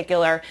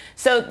particular.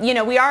 So,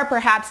 we are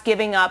perhaps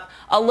giving up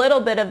a little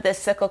bit of this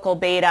cyclical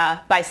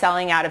beta by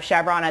selling out of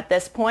Chevron at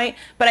this point.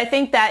 But I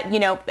think that,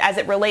 as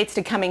it relates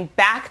to coming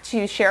back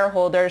to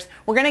shareholders,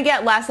 we're going to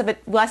get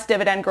less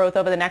dividend growth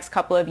over the next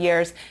couple of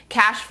years.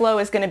 Cash flow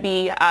is going to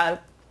be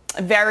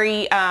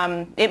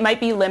it might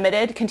be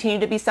limited, continue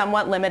to be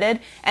somewhat limited,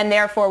 and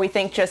therefore we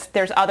think just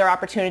there's other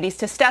opportunities,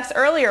 to Steph's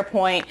earlier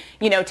point,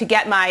 to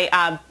get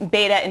my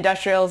beta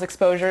industrials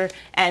exposure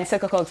and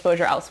cyclical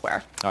exposure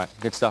elsewhere. All right,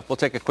 good stuff. We'll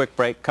take a quick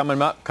break.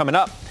 Coming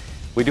up,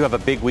 we do have a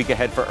big week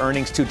ahead for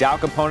earnings. 2 Dow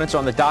components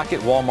on the docket,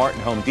 Walmart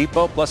and Home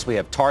Depot, plus we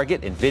have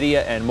Target,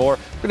 Nvidia, and more.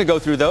 We're going to go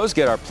through those,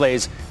 get our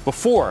plays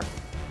before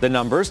the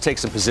numbers, take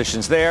some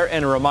positions there,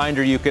 and a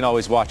reminder, you can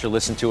always watch or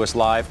listen to us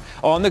live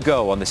on the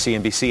go on the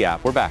CNBC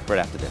app. We're back right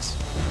after this.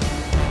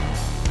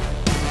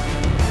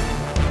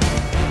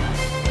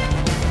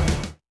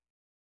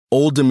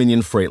 Old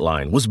Dominion Freight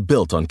Line was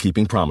built on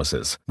keeping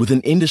promises. With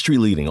an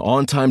industry-leading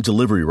on-time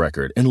delivery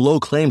record and low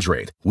claims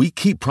rate, we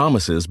keep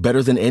promises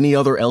better than any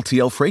other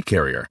LTL freight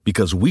carrier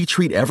because we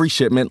treat every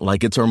shipment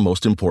like it's our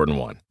most important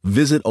one.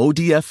 Visit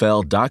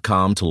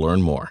odfl.com to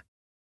learn more.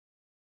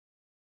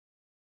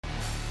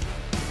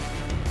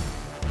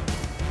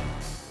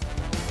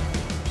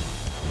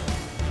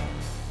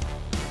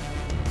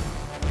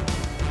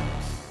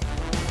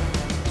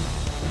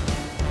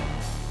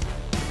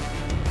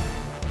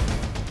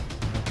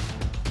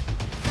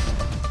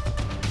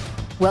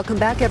 Welcome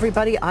back,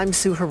 everybody. I'm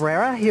Sue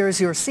Herrera.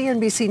 Here's your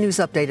CNBC News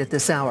update at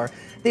this hour.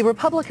 The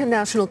Republican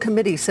National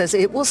Committee says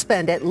it will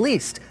spend at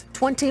least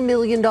 $20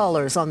 million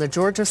on the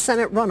Georgia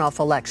Senate runoff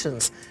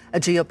elections. A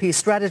GOP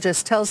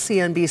strategist tells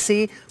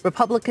CNBC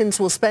Republicans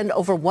will spend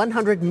over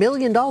 $100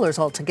 million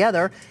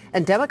altogether,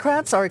 and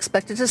Democrats are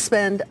expected to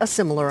spend a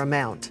similar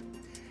amount.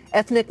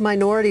 Ethnic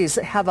minorities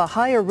have a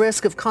higher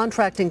risk of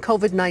contracting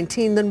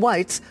COVID-19 than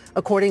whites,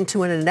 according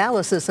to an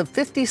analysis of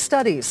 50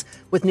 studies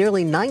with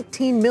nearly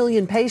 19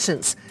 million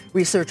patients.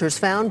 Researchers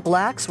found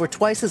blacks were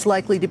twice as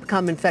likely to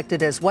become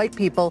infected as white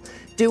people,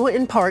 due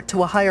in part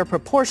to a higher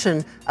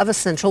proportion of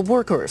essential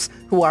workers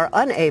who are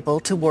unable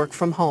to work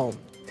from home.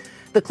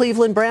 The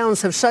Cleveland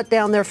Browns have shut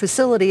down their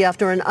facility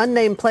after an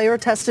unnamed player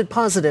tested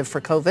positive for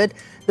COVID.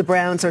 The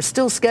Browns are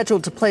still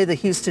scheduled to play the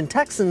Houston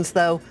Texans,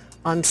 though,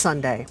 on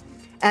Sunday.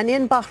 And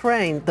in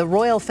Bahrain, the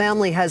royal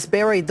family has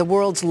buried the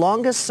world's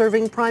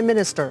longest-serving prime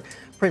minister.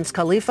 Prince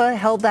Khalifa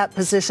held that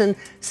position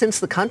since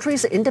the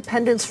country's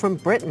independence from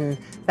Britain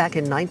back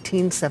in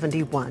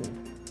 1971.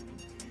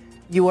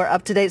 You are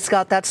up to date,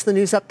 Scott. That's the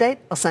news update.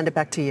 I'll send it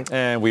back to you.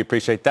 And we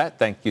appreciate that.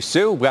 Thank you,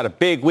 Sue. We've got a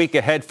big week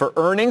ahead for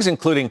earnings,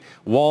 including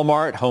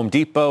Walmart, Home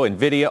Depot,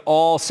 Nvidia,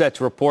 all set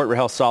to report.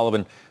 Rahel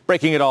Solomon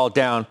breaking it all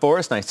down for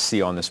us. Nice to see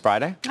you on this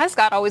Friday. Hi,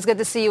 Scott. Always good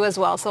to see you as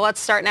well. So let's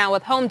start now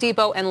with Home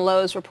Depot and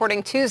Lowe's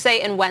reporting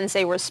Tuesday and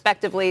Wednesday,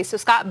 respectively. So,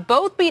 Scott,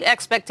 both beat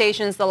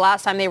expectations the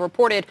last time they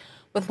reported,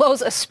 with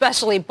Lowe's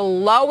especially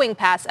blowing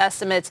past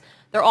estimates.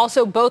 They're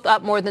also both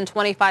up more than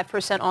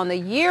 25% on the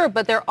year,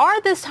 but there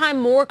are this time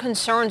more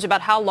concerns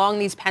about how long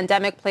these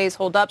pandemic plays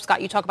hold up.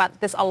 Scott, you talk about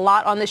this a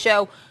lot on the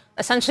show.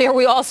 Essentially, are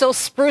we all still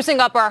sprucing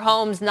up our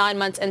homes 9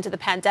 months into the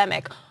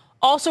pandemic?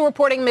 Also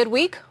reporting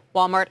midweek,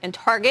 Walmart and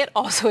Target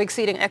also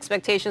exceeding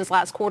expectations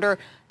last quarter.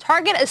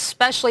 Target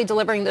especially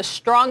delivering the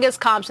strongest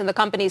comps in the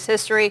company's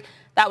history.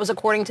 That was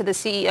according to the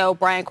CEO,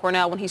 Brian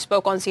Cornell, when he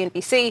spoke on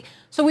CNBC.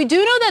 So we do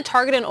know that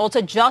Target and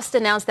Ulta just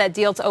announced that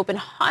deal to open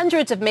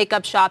hundreds of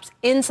makeup shops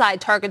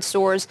inside Target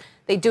stores.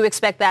 They do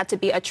expect that to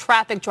be a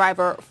traffic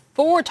driver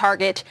for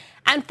Target.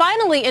 And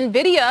finally,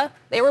 Nvidia,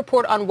 they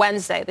report on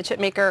Wednesday. The chip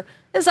maker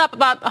is up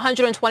about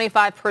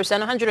 125%,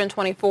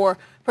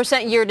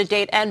 124% year to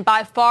date, and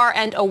by far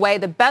and away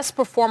the best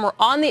performer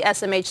on the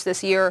SMH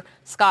this year,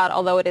 Scott,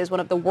 although it is one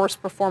of the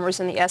worst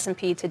performers in the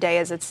S&P today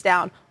as it's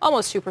down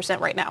almost 2%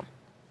 right now.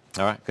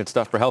 All right, good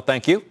stuff, Rahel.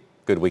 Thank you.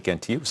 Good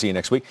weekend to you. See you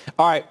next week.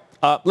 All right,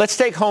 let's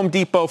take Home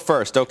Depot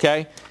first,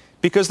 okay?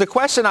 Because the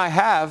question I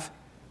have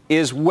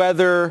is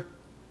whether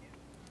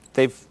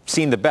they've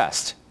seen the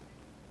best.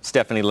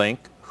 Stephanie Link,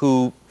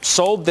 who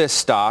sold this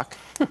stock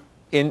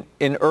in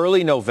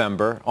early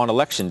November on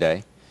Election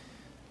Day.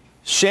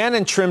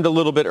 Shannon trimmed a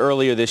little bit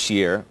earlier this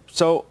year.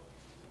 So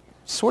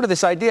sort of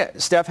this idea,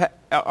 Steph,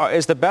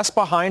 is the best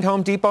behind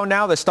Home Depot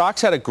now? The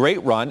stock's had a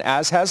great run,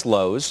 as has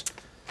Lowe's,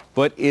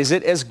 but is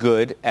it as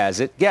good as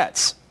it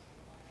gets?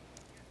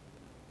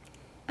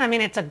 I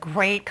mean, it's a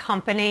great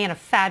company and a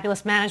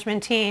fabulous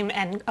management team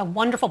and a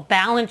wonderful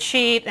balance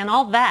sheet and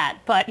all that.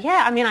 But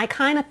yeah, I mean, I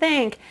kind of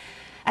think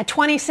at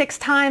 26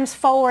 times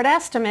forward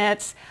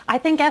estimates, I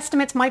think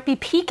estimates might be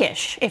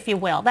peakish, if you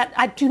will. That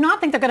I do not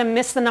think they're going to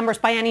miss the numbers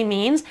by any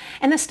means,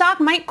 and the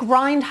stock might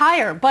grind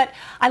higher. But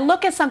I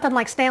look at something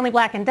like Stanley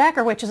Black &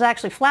 Decker, which is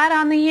actually flat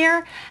on the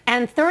year,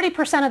 and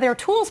 30% of their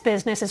tools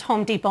business is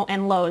Home Depot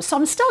and Lowe's. So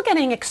I'm still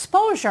getting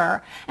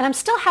exposure, and I'm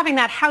still having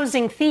that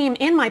housing theme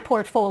in my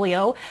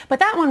portfolio, but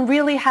that one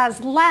really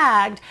has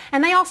lagged.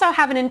 And they also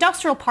have an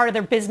industrial part of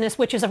their business,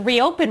 which is a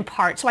reopened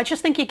part. So I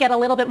just think you get a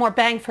little bit more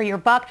bang for your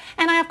buck.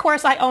 And I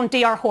own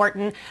D.R.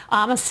 Horton.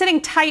 I'm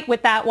sitting tight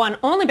with that one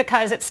only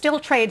because it still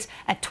trades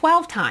at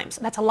 12 times.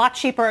 That's a lot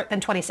cheaper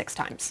than 26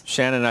 times.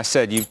 Shannon, I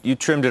said you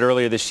trimmed it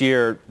earlier this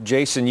year.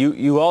 Jason,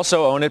 you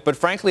also own it, but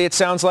frankly, it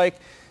sounds like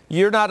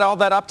you're not all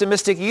that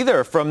optimistic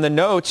either. From the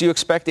notes, you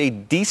expect a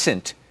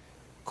decent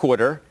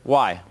quarter.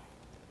 Why?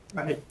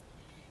 Right.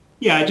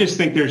 Yeah, I just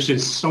think there's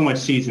just so much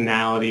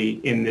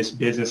seasonality in this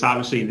business.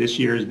 Obviously, this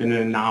year has been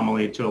an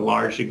anomaly to a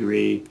large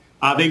degree.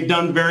 They've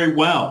done very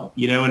well,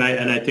 and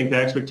I think the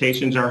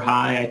expectations are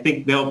high. I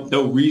think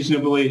they'll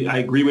reasonably, I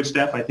agree with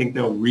Steph, I think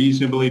they'll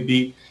reasonably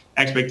beat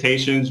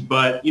expectations,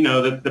 but,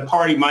 the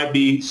party might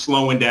be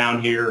slowing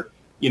down here,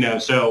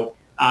 so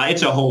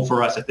it's a hold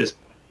for us at this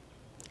point.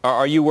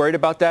 Are you worried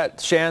about that,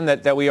 Shan,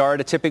 that we are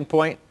at a tipping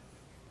point?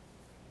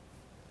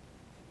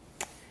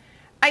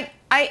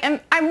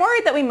 I'm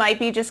worried that we might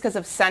be just because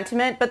of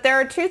sentiment, but there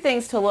are two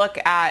things to look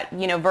at,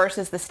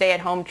 versus the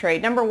stay-at-home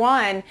trade. Number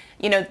one,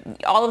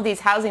 all of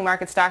these housing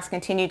market stocks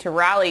continue to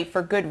rally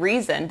for good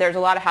reason. There's a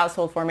lot of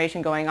household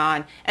formation going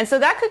on. And so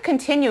that could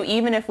continue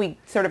even if we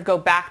sort of go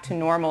back to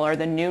normal or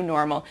the new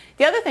normal.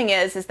 The other thing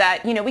is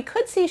that, we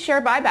could see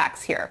share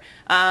buybacks here.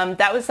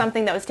 That was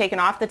something that was taken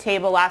off the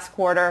table last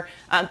quarter.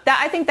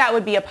 I think that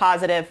would be a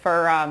positive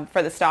for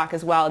the stock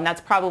as well, and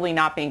that's probably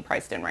not being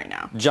priced in right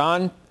now.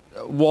 John,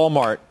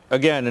 Walmart,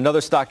 again,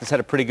 another stock that's had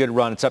a pretty good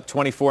run. It's up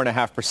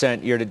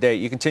 24.5% year to date.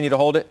 You continue to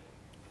hold it?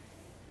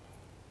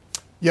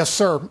 Yes,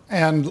 sir,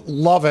 and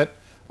love it.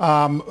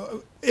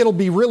 It'll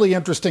be really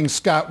interesting,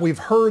 Scott. We've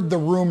heard the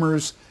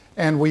rumors,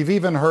 and we've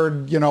even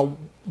heard,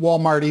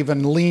 Walmart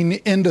even lean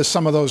into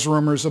some of those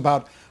rumors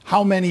about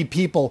how many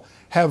people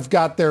have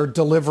got their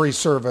delivery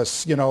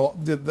service,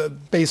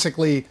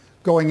 basically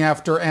going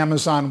after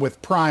Amazon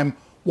with Prime.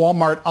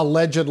 Walmart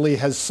allegedly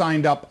has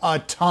signed up a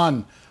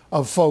ton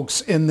of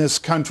folks in this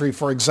country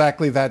for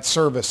exactly that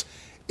service.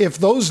 If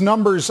those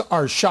numbers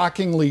are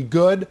shockingly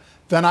good,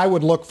 then I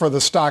would look for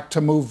the stock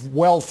to move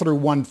well through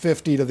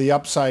 150 to the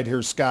upside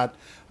here, Scott.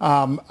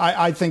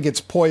 I think it's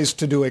poised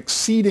to do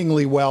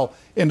exceedingly well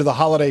into the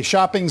holiday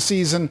shopping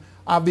season.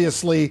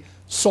 Obviously,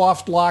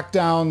 soft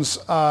lockdowns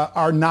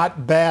are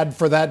not bad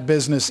for that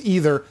business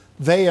either.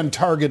 They and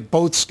Target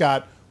both,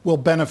 Scott, will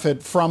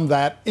benefit from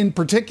that, in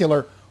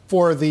particular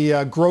for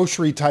the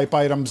grocery type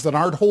items that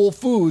aren't Whole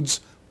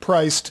Foods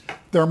priced.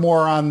 They're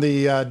more on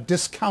the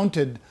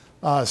discounted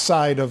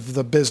side of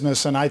the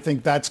business, and I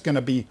think that's going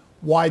to be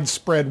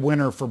widespread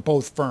winner for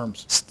both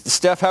firms.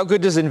 Steph, how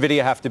good does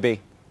NVIDIA have to be?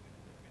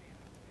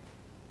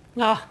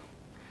 Oh,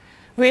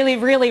 really,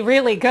 really,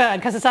 really good,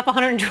 because it's up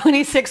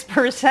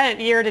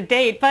 126% year to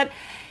date. But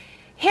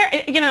here,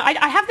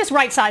 I have this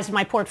right size in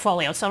my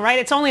portfolio. So, right,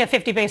 it's only a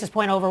 50 basis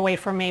point overweight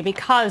for me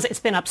because it's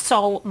been up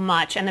so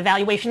much, and the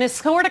valuation is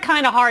sort of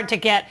kind of hard to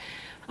get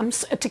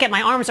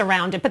my arms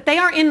around it, but they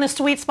are in the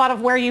sweet spot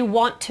of where you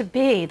want to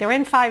be. They're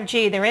in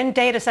 5G, they're in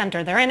data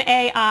center, they're in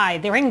AI,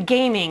 they're in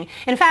gaming.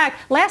 In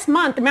fact, last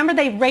month, remember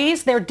they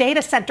raised their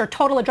data center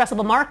total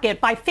addressable market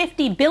by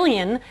 $50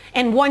 billion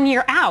and 1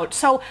 year out.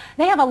 So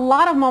they have a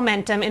lot of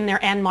momentum in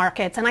their end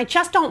markets, and I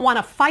just don't want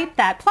to fight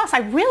that. Plus, I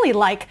really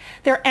like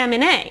their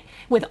M&A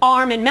with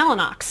ARM and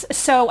Mellanox.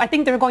 So I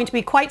think they're going to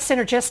be quite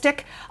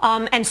synergistic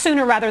and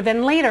sooner rather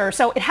than later.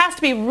 So it has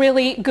to be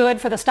really good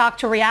for the stock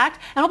to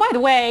react. And oh, by the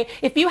way,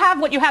 if you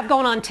have what you have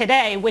going on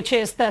today, which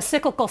is the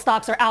cyclical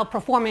stocks are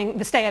outperforming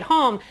the stay at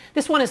home,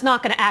 this one is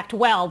not going to act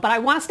well. But I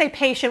want to stay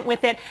patient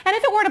with it. And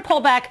if it were to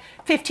pull back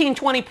 15,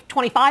 20,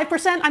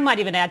 25%, I might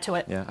even add to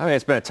it. Yeah, I mean,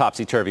 it's been a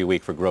topsy-turvy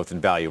week for growth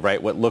and value,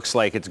 right? What looks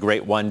like it's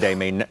great one day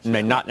may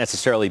not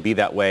necessarily be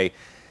that way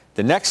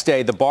the next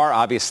day. The bar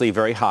obviously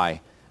very high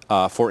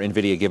for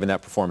NVIDIA given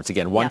that performance.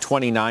 Again,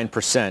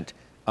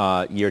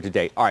 129% year to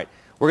date. All right.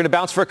 We're going to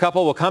bounce for a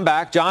couple. We'll come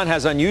back. John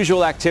has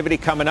unusual activity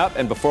coming up.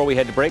 And before we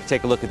head to break,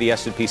 take a look at the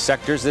S&P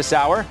sectors this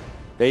hour.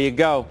 There you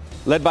go.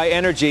 Led by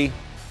energy,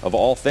 of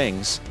all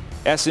things.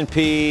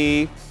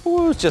 S&P,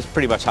 just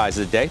pretty much highs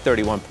of the day,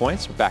 31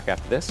 points. We're back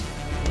after this.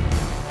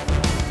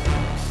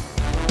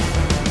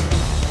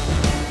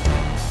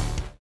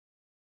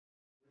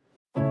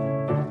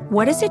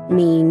 What does it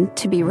mean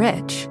to be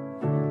rich?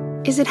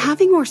 Is it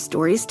having more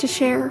stories to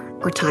share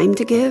or time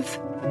to give?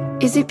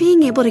 Is it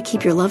being able to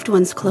keep your loved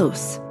ones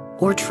close?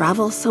 Or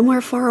travel somewhere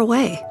far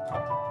away?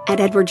 At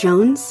Edward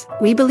Jones,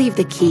 we believe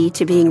the key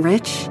to being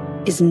rich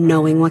is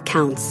knowing what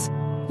counts.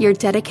 Your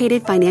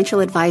dedicated financial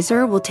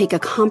advisor will take a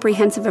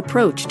comprehensive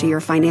approach to your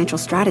financial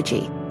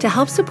strategy to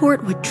help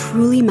support what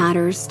truly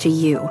matters to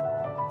you.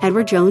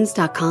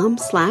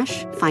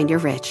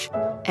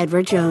 EdwardJones.com/findyourrich.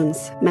 Edward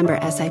Jones, member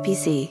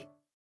SIPC.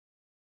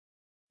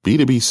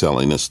 B2B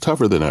selling is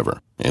tougher than ever,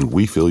 and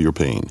we feel your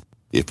pain.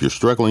 If you're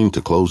struggling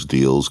to close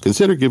deals,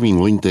 consider giving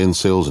LinkedIn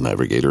Sales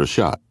Navigator a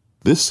shot.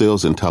 This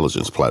sales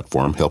intelligence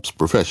platform helps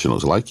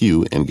professionals like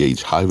you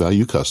engage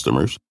high-value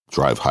customers,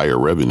 drive higher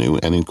revenue,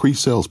 and increase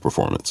sales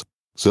performance.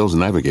 Sales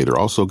Navigator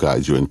also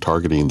guides you in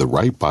targeting the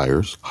right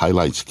buyers,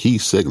 highlights key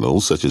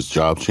signals such as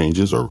job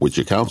changes or which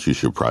accounts you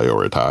should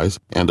prioritize,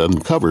 and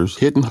uncovers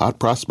hidden hot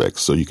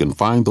prospects so you can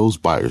find those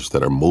buyers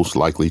that are most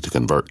likely to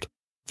convert.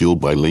 Fueled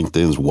by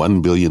LinkedIn's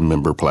 1 billion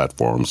member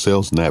platform,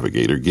 Sales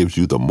Navigator gives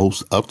you the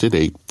most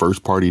up-to-date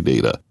first-party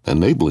data,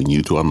 enabling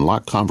you to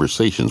unlock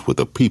conversations with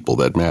the people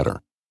that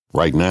matter.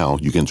 Right now,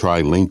 you can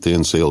try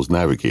LinkedIn Sales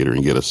Navigator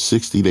and get a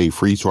 60-day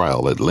free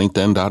trial at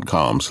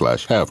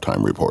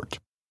linkedin.com/halftime report.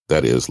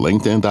 That is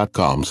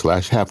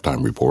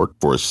linkedin.com/halftime report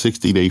for a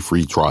 60-day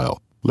free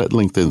trial. Let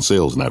LinkedIn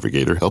Sales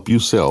Navigator help you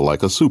sell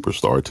like a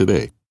superstar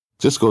today.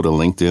 Just go to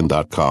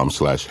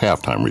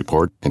linkedin.com/halftime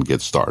report and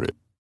get started.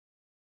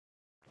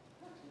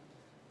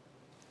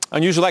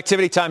 Unusual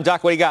activity time.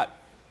 Doc, what do you got?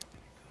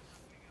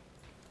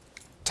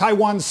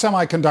 Taiwan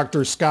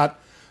Semiconductor, Scott,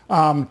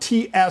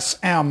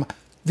 TSM.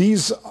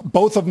 These,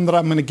 both of them that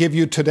I'm going to give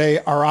you today,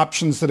 are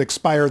options that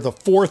expire the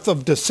 4th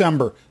of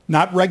December,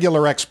 not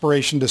regular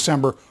expiration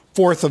December,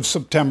 4th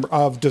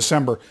of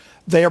December.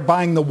 They are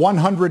buying the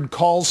 100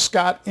 calls,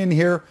 Scott, in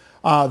here.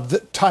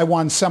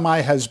 Taiwan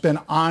Semi has been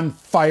on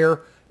fire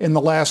in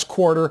the last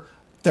quarter.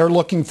 They're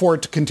looking for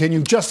it to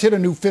continue. Just hit a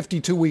new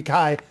 52-week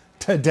high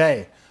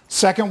today.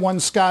 Second one,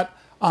 Scott,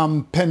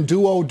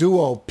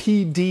 Pinduoduo,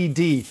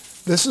 PDD.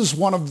 This is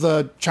one of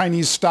the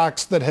Chinese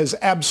stocks that has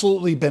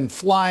absolutely been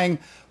flying.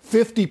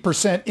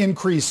 50%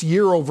 increase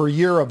year over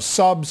year of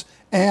subs,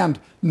 and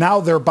now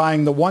they're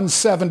buying the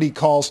 170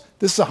 calls.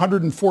 This is a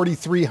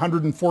 $143,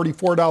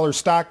 $144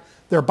 stock.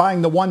 They're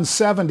buying the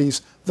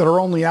 170s that are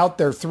only out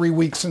there 3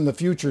 weeks in the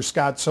future,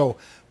 Scott. So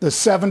the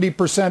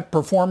 70%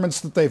 performance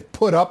that they've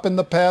put up in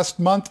the past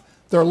month,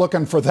 they're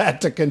looking for that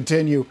to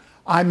continue.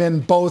 I'm in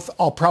both.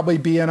 I'll probably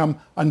be in them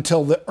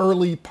until the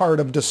early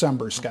part of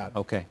December, Scott.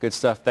 Okay, good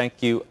stuff.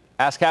 Thank you.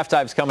 Ask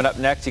Halftime's coming up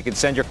next. You can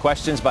send your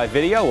questions by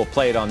video. We'll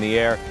play it on the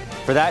air.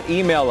 For that,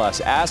 email us,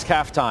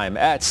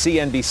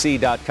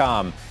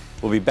 askhalftime@cnbc.com.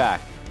 We'll be back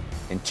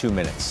in 2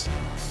 minutes.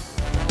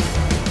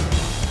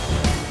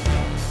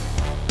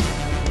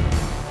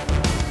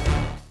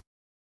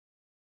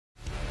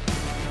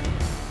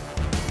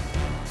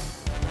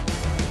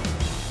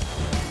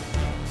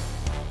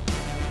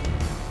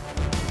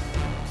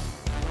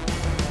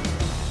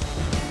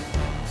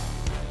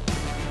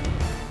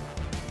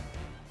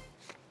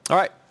 All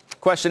right,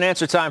 question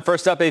answer time.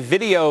 First up, a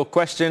video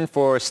question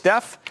for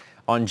Steph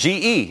on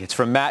GE. It's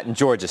from Matt in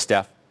Georgia.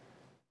 Steph.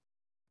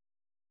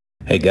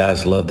 Hey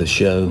guys, love the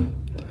show,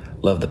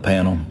 love the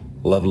panel,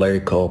 love Larry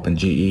Culp and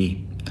GE,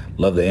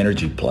 love the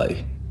energy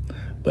play.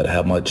 But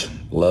how much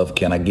love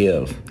can I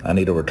give? I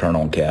need a return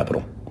on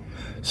capital.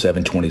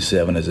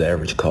 $7.27 is the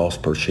average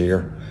cost per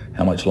share.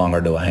 How much longer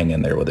do I hang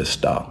in there with this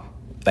stock?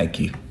 Thank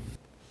you.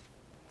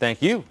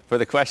 Thank you for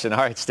the question. All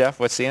right, Steph,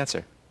 what's the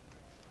answer?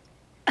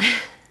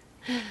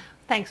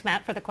 Thanks,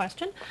 Matt, for the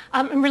question.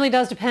 It really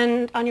does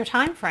depend on your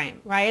time frame,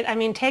 right? I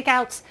mean,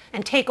 takeouts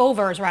and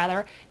takeovers,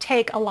 rather,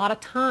 take a lot of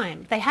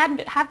time. They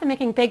have been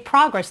making big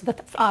progress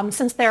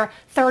since their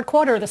third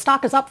quarter. The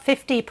stock is up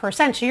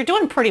 50%. So you're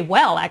doing pretty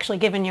well, actually,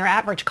 given your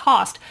average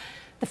cost.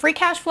 The free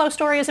cash flow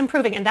story is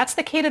improving, and that's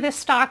the key to this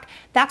stock.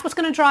 That's what's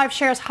going to drive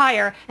shares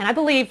higher. And I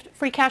believe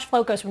free cash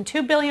flow goes from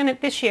 $2 billion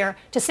this year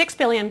to $6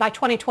 billion by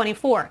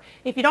 2024.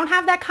 If you don't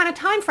have that kind of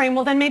time frame,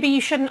 well, then maybe you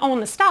shouldn't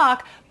own the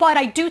stock. But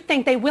I do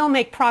think they will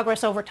make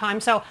progress over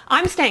time. So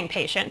I'm staying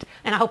patient,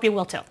 and I hope you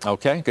will too.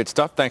 Okay, good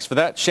stuff. Thanks for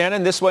that.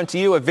 Shannon, this one to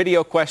you, a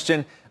video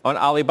question on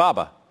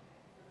Alibaba.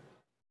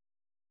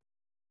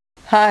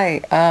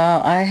 Hi,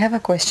 I have a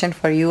question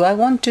for you. I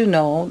want to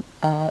know,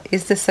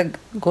 is this a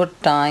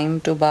good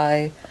time to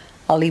buy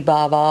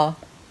Alibaba,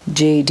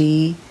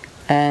 JD,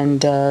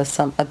 and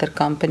some other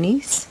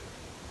companies?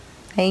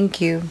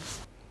 Thank you.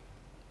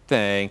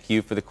 Thank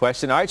you for the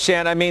question. All right,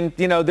 Shan, I mean,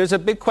 you know, there's a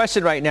big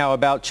question right now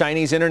about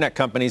Chinese internet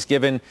companies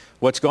given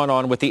what's going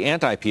on with the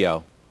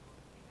Ant-IPO.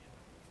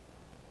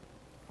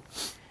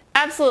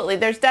 Absolutely.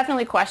 There's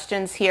definitely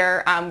questions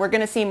here. We're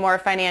going to see more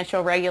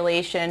financial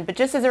regulation. But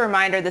just as a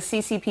reminder, the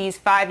CCP's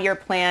 5-year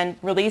plan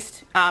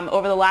released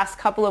over the last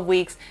couple of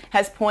weeks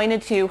has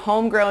pointed to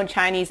homegrown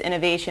Chinese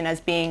innovation as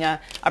being a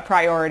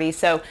priority.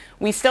 So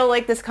we still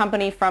like this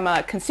company from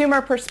a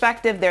consumer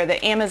perspective. They're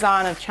the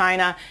Amazon of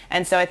China.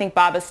 And so I think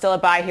Bob is still a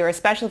buy here,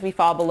 especially if we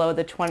fall below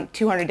the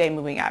 200-day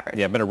moving average.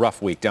 Yeah, been a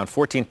rough week, down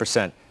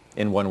 14%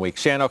 in 1 week.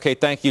 Shan, okay,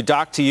 thank you.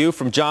 Doc, to you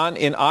from John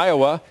in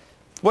Iowa.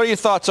 What are your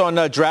thoughts on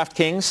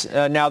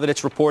DraftKings now that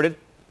it's reported?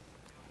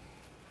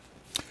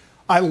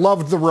 I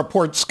loved the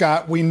report,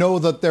 Scott. We know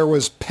that there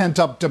was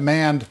pent-up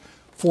demand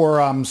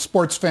for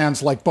sports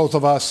fans like both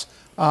of us,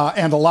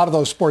 and a lot of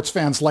those sports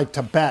fans like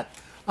to bet.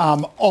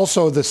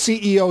 Also, the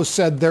CEO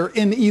said they're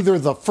in either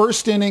the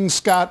first inning,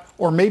 Scott,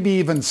 or maybe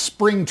even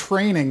spring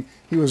training.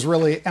 He was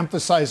really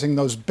emphasizing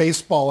those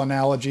baseball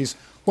analogies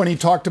when he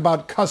talked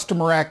about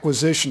customer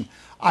acquisition.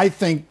 I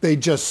think they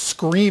just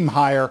scream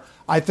higher.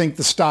 I think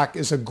the stock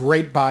is a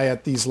great buy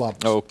at these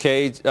levels.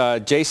 Okay,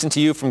 Jason, to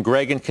you from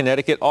Greg in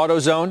Connecticut.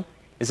 AutoZone,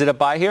 is it a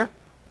buy here?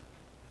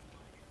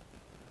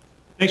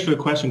 Thanks for the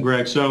question,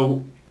 Greg.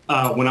 So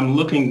when I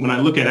look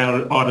at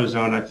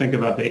AutoZone, I think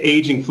about the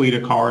aging fleet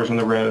of cars on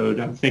the road.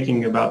 I'm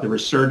thinking about the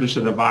resurgence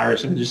of the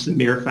virus and just the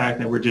mere fact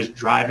that we're just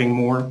driving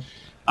more.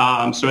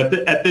 So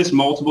at this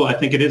multiple, I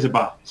think it is a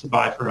buy. It's a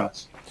buy for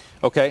us.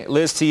 Okay,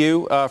 Liz, to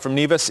you from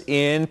Nevis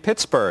in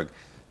Pittsburgh.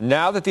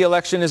 Now that the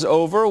election is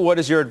over, what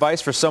is your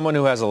advice for someone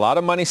who has a lot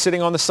of money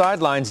sitting on the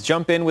sidelines?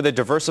 Jump in with a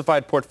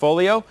diversified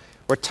portfolio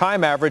or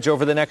time average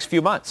over the next few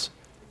months?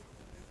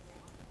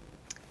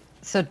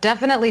 So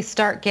definitely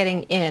start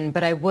getting in,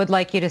 but I'd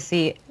like to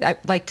see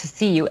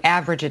you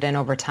average it in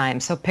over time.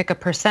 So pick a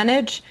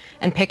percentage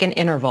and pick an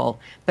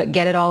interval, but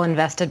get it all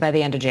invested by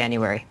the end of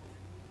January.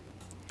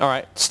 All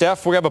right,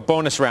 Steph, we have a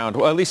bonus round,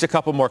 well, at least a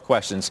couple more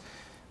questions.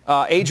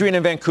 Adrian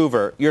in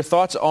Vancouver, your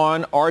thoughts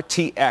on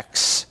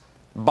RTX?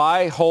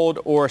 Buy, hold,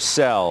 or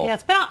sell? Yeah,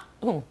 it's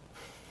been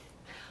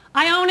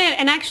I own it,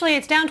 and actually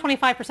it's down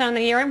 25% in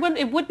the year.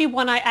 It would be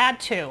one I add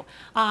to,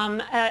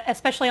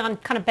 especially on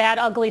kind of bad,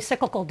 ugly,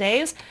 cyclical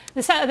days.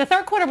 The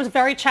third quarter was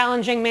very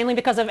challenging, mainly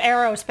because of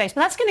aerospace,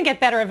 but that's going to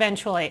get better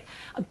eventually.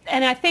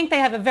 And I think they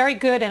have a very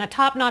good and a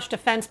top-notch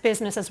defense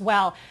business as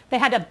well. They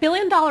had $1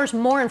 billion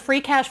more in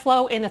free cash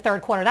flow in the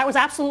third quarter. That was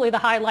absolutely the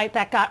highlight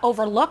that got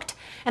overlooked.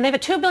 And they have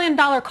a $2 billion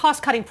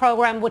cost-cutting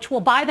program, which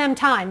will buy them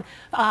time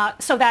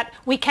so that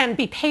we can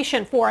be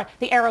patient for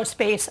the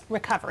aerospace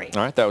recovery.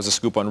 All right, that was a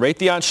scoop on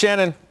Raytheon.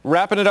 Shannon,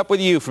 wrapping it up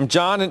with you from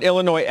John in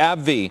Illinois,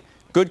 AbbVie.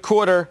 Good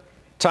quarter.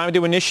 Time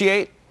to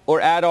initiate or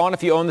add on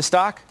if you own the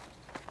stock?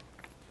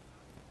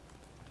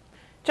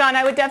 John,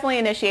 I would definitely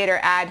initiate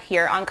or add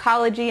here.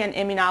 Oncology and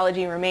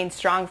immunology remain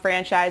strong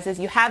franchises.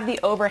 You have the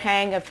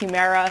overhang of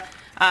Humira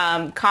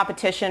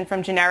competition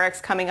from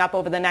generics coming up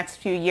over the next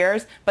few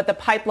years, but the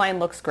pipeline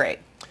looks great.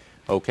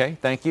 Okay,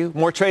 thank you.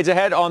 More trades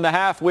ahead on The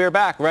Half. We're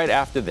back right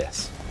after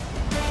this.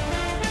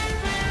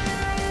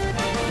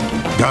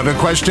 Got a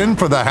question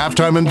for the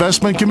Halftime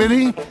Investment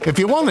Committee? If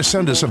you want to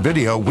send us a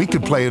video, we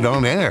could play it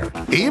on air.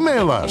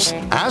 Email us,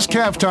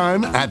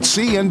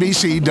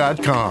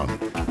 askhalftime@cnbc.com.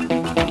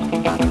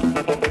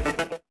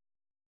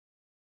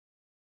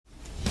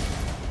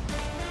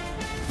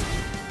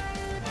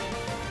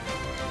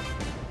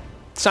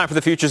 It's time for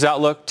the Futures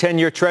Outlook.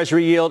 10-year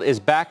Treasury yield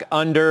is back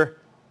under,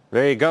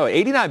 there you go,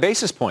 89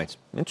 basis points.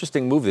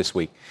 Interesting move this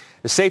week.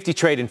 The safety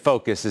trade in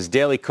focus as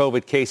daily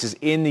COVID cases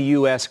in the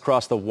U.S.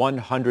 cross the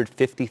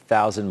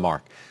 150,000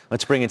 mark.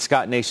 Let's bring in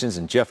Scott Nations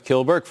and Jeff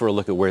Kilberg for a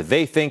look at where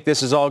they think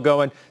this is all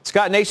going.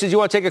 Scott Nations, you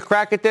want to take a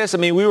crack at this? I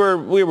mean, we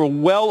were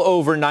well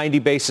over 90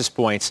 basis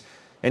points,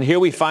 and here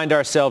we find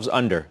ourselves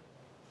under.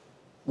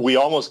 We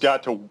almost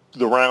got to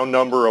the round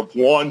number of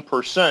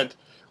 1%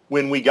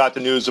 when we got the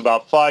news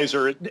about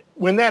Pfizer.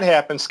 When that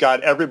happened,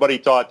 Scott, everybody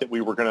thought that we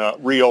were going to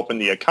reopen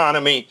the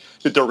economy,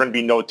 that there were going to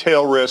be no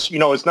tail risks. You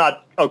know, it's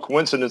not a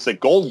coincidence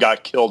that gold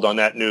got killed on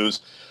that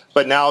news.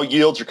 But now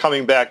yields are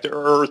coming back to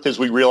earth as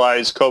we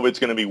realize COVID's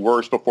going to be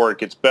worse before it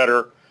gets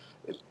better.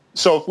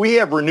 So if we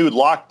have renewed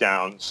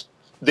lockdowns,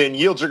 then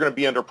yields are going to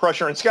be under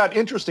pressure. And Scott,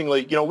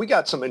 interestingly, you know, we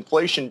got some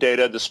inflation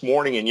data this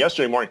morning and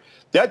yesterday morning.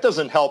 That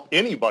doesn't help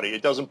anybody.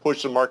 It doesn't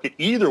push the market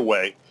either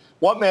way.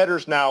 What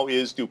matters now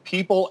is, do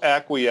people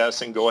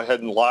acquiesce and go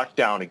ahead and lock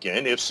down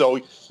again? If so,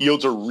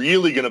 yields are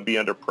really going to be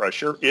under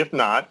pressure. If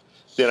not,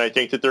 then I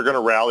think that they're going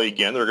to rally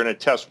again. They're going to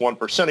test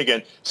 1%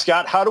 again.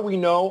 Scott, how do we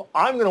know?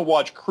 I'm going to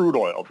watch crude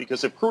oil,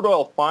 because if crude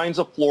oil finds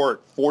a floor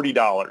at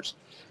 $40,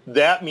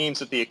 that means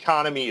that the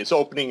economy is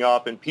opening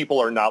up and people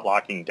are not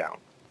locking down.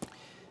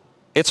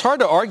 It's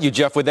hard to argue,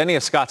 Jeff, with any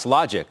of Scott's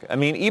logic. I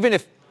mean, even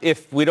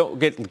if we don't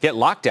get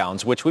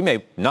lockdowns, which we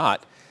may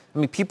not, I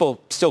mean, people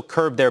still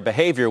curb their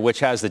behavior, which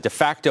has the de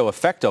facto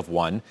effect of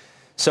one.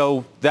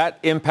 So that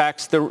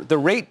impacts the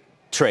rate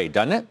trade,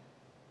 doesn't it?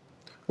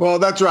 Well,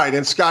 that's right.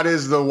 And Scott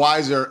is the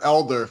wiser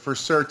elder for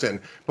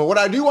certain. But what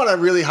I do want to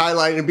really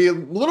highlight and be a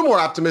little more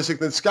optimistic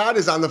than Scott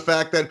is on the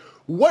fact that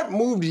what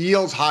moved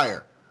yields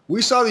higher?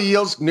 We saw the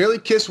yields nearly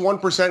kiss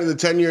 1% in the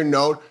 10-year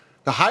note,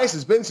 the highest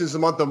it's been since the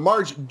month of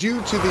March,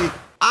 due to the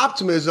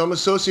optimism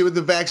associated with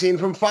the vaccine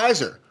from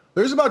Pfizer.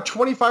 There's about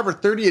 25 or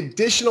 30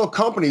 additional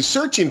companies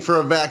searching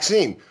for a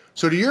vaccine.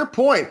 So to your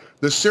point,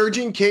 the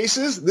surging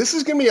cases, this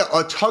is going to be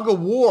a tug of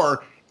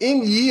war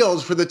in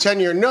yields for the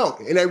 10-year note.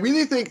 And I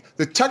really think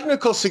the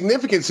technical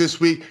significance this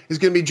week is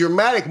going to be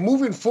dramatic.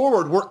 Moving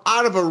forward, we're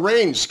out of a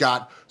range,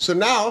 Scott. So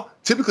now,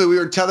 typically we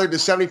were tethered to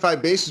 75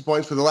 basis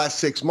points for the last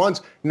 6 months.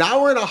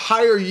 Now we're in a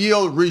higher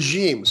yield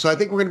regime. So I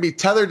think we're going to be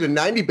tethered to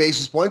 90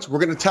 basis points. We're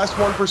going to test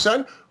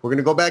 1%. We're going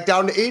to go back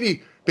down to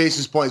 80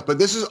 basis points. But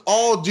this is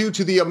all due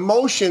to the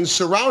emotions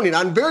surrounding,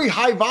 on very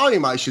high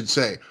volume, I should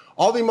say,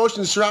 all the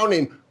emotions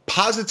surrounding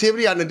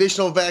positivity on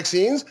additional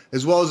vaccines,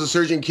 as well as the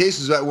surging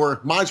cases that we're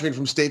monitoring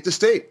from state to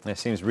state. That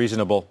seems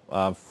reasonable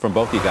from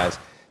both of you guys.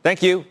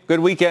 Thank you. Good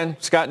weekend.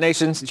 Scott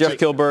Nations, Jeff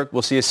Kilberg.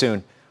 We'll see you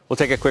soon. We'll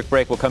take a quick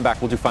break. We'll come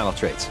back. We'll do final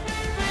trades.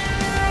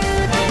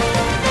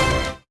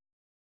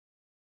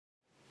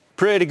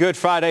 Pretty good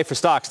Friday for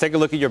stocks. Take a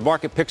look at your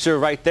market picture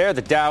right there.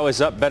 The Dow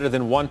is up better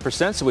than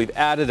 1%, so we've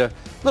added a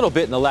little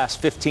bit in the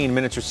last 15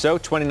 minutes or so.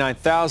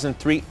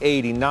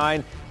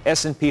 29,389.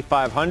 S&P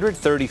 500,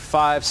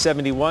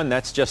 3571.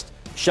 That's just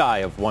shy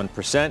of 1%.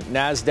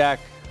 NASDAQ,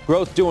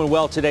 growth doing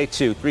well today,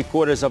 too.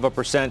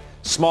 0.75%.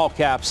 Small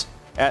caps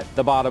at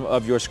the bottom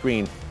of your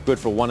screen, good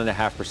for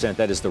 1.5%.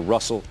 That is the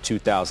Russell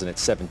 2000 at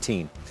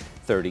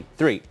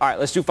 1733. All right,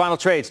 let's do final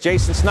trades.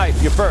 Jason Snipe,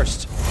 you're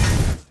first.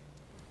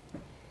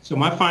 So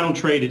my final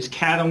trade is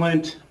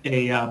Catalent,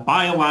 a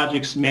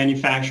biologics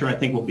manufacturer I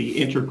think will be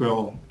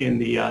integral in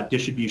the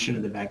distribution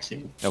of the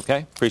vaccine.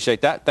 Okay, appreciate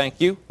that. Thank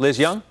you. Liz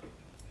Young?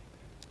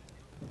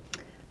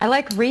 I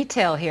like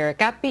retail here. It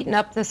got beaten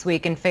up this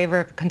week in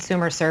favor of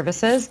consumer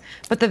services,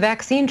 but the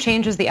vaccine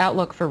changes the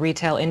outlook for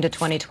retail into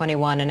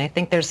 2021, and I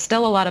think there's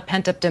still a lot of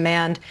pent-up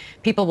demand.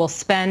 People will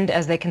spend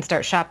as they can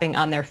start shopping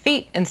on their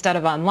feet instead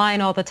of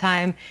online all the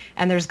time,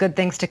 and there's good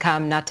things to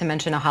come, not to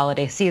mention a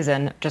holiday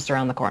season just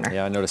around the corner.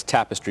 Yeah, I noticed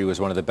Tapestry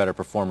was one of the better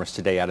performers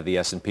today out of the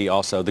S&P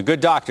also. The Good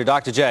Doctor,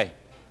 Dr. J.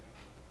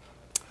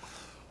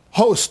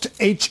 Host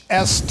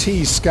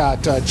HST,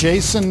 Scott.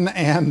 Jason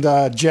and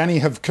Jenny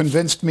have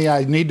convinced me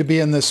I need to be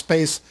in this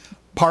space.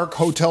 Park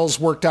Hotels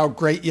worked out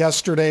great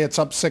yesterday. It's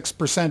up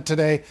 6%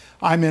 today.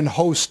 I'm in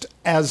Host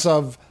as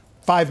of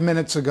 5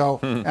 minutes ago,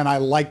 and I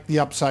like the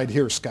upside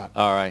here, Scott.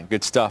 All right,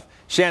 good stuff.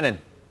 Shannon.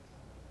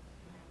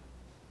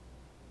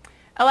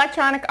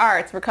 Electronic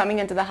Arts. We're coming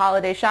into the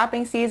holiday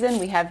shopping season.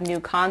 We have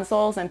new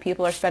consoles, and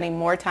people are spending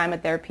more time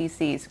at their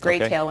PCs.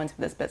 Great tailwinds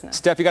for this business.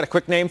 Steph, you got a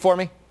quick name for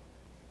me?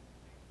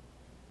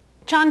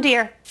 John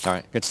Deere. All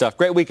right, good stuff.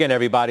 Great weekend,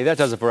 everybody. That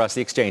does it for us.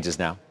 The exchanges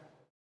now.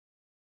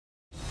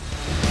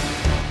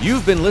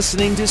 You've been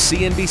listening to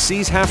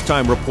CNBC's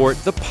Halftime Report,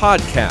 the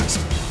podcast.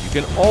 You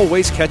can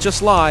always catch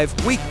us live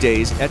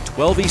weekdays at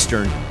 12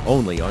 Eastern,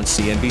 only on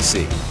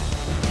CNBC.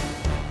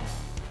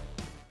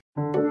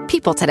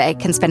 People today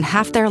can spend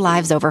half their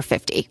lives over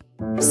 50.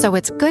 So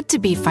it's good to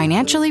be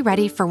financially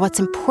ready for what's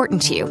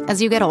important to you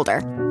as you get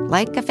older,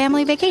 like a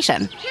family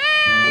vacation.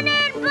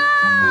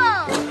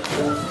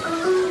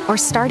 Or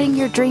starting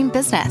your dream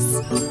business.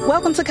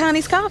 Welcome to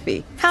Connie's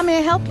Coffee. How may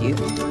I help you?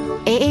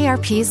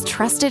 AARP's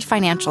trusted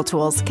financial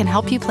tools can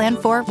help you plan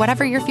for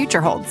whatever your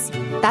future holds.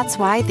 That's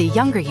why the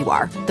younger you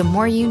are, the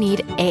more you need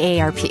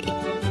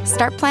AARP.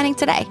 Start planning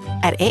today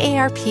at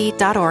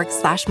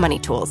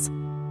aarp.org/moneytools.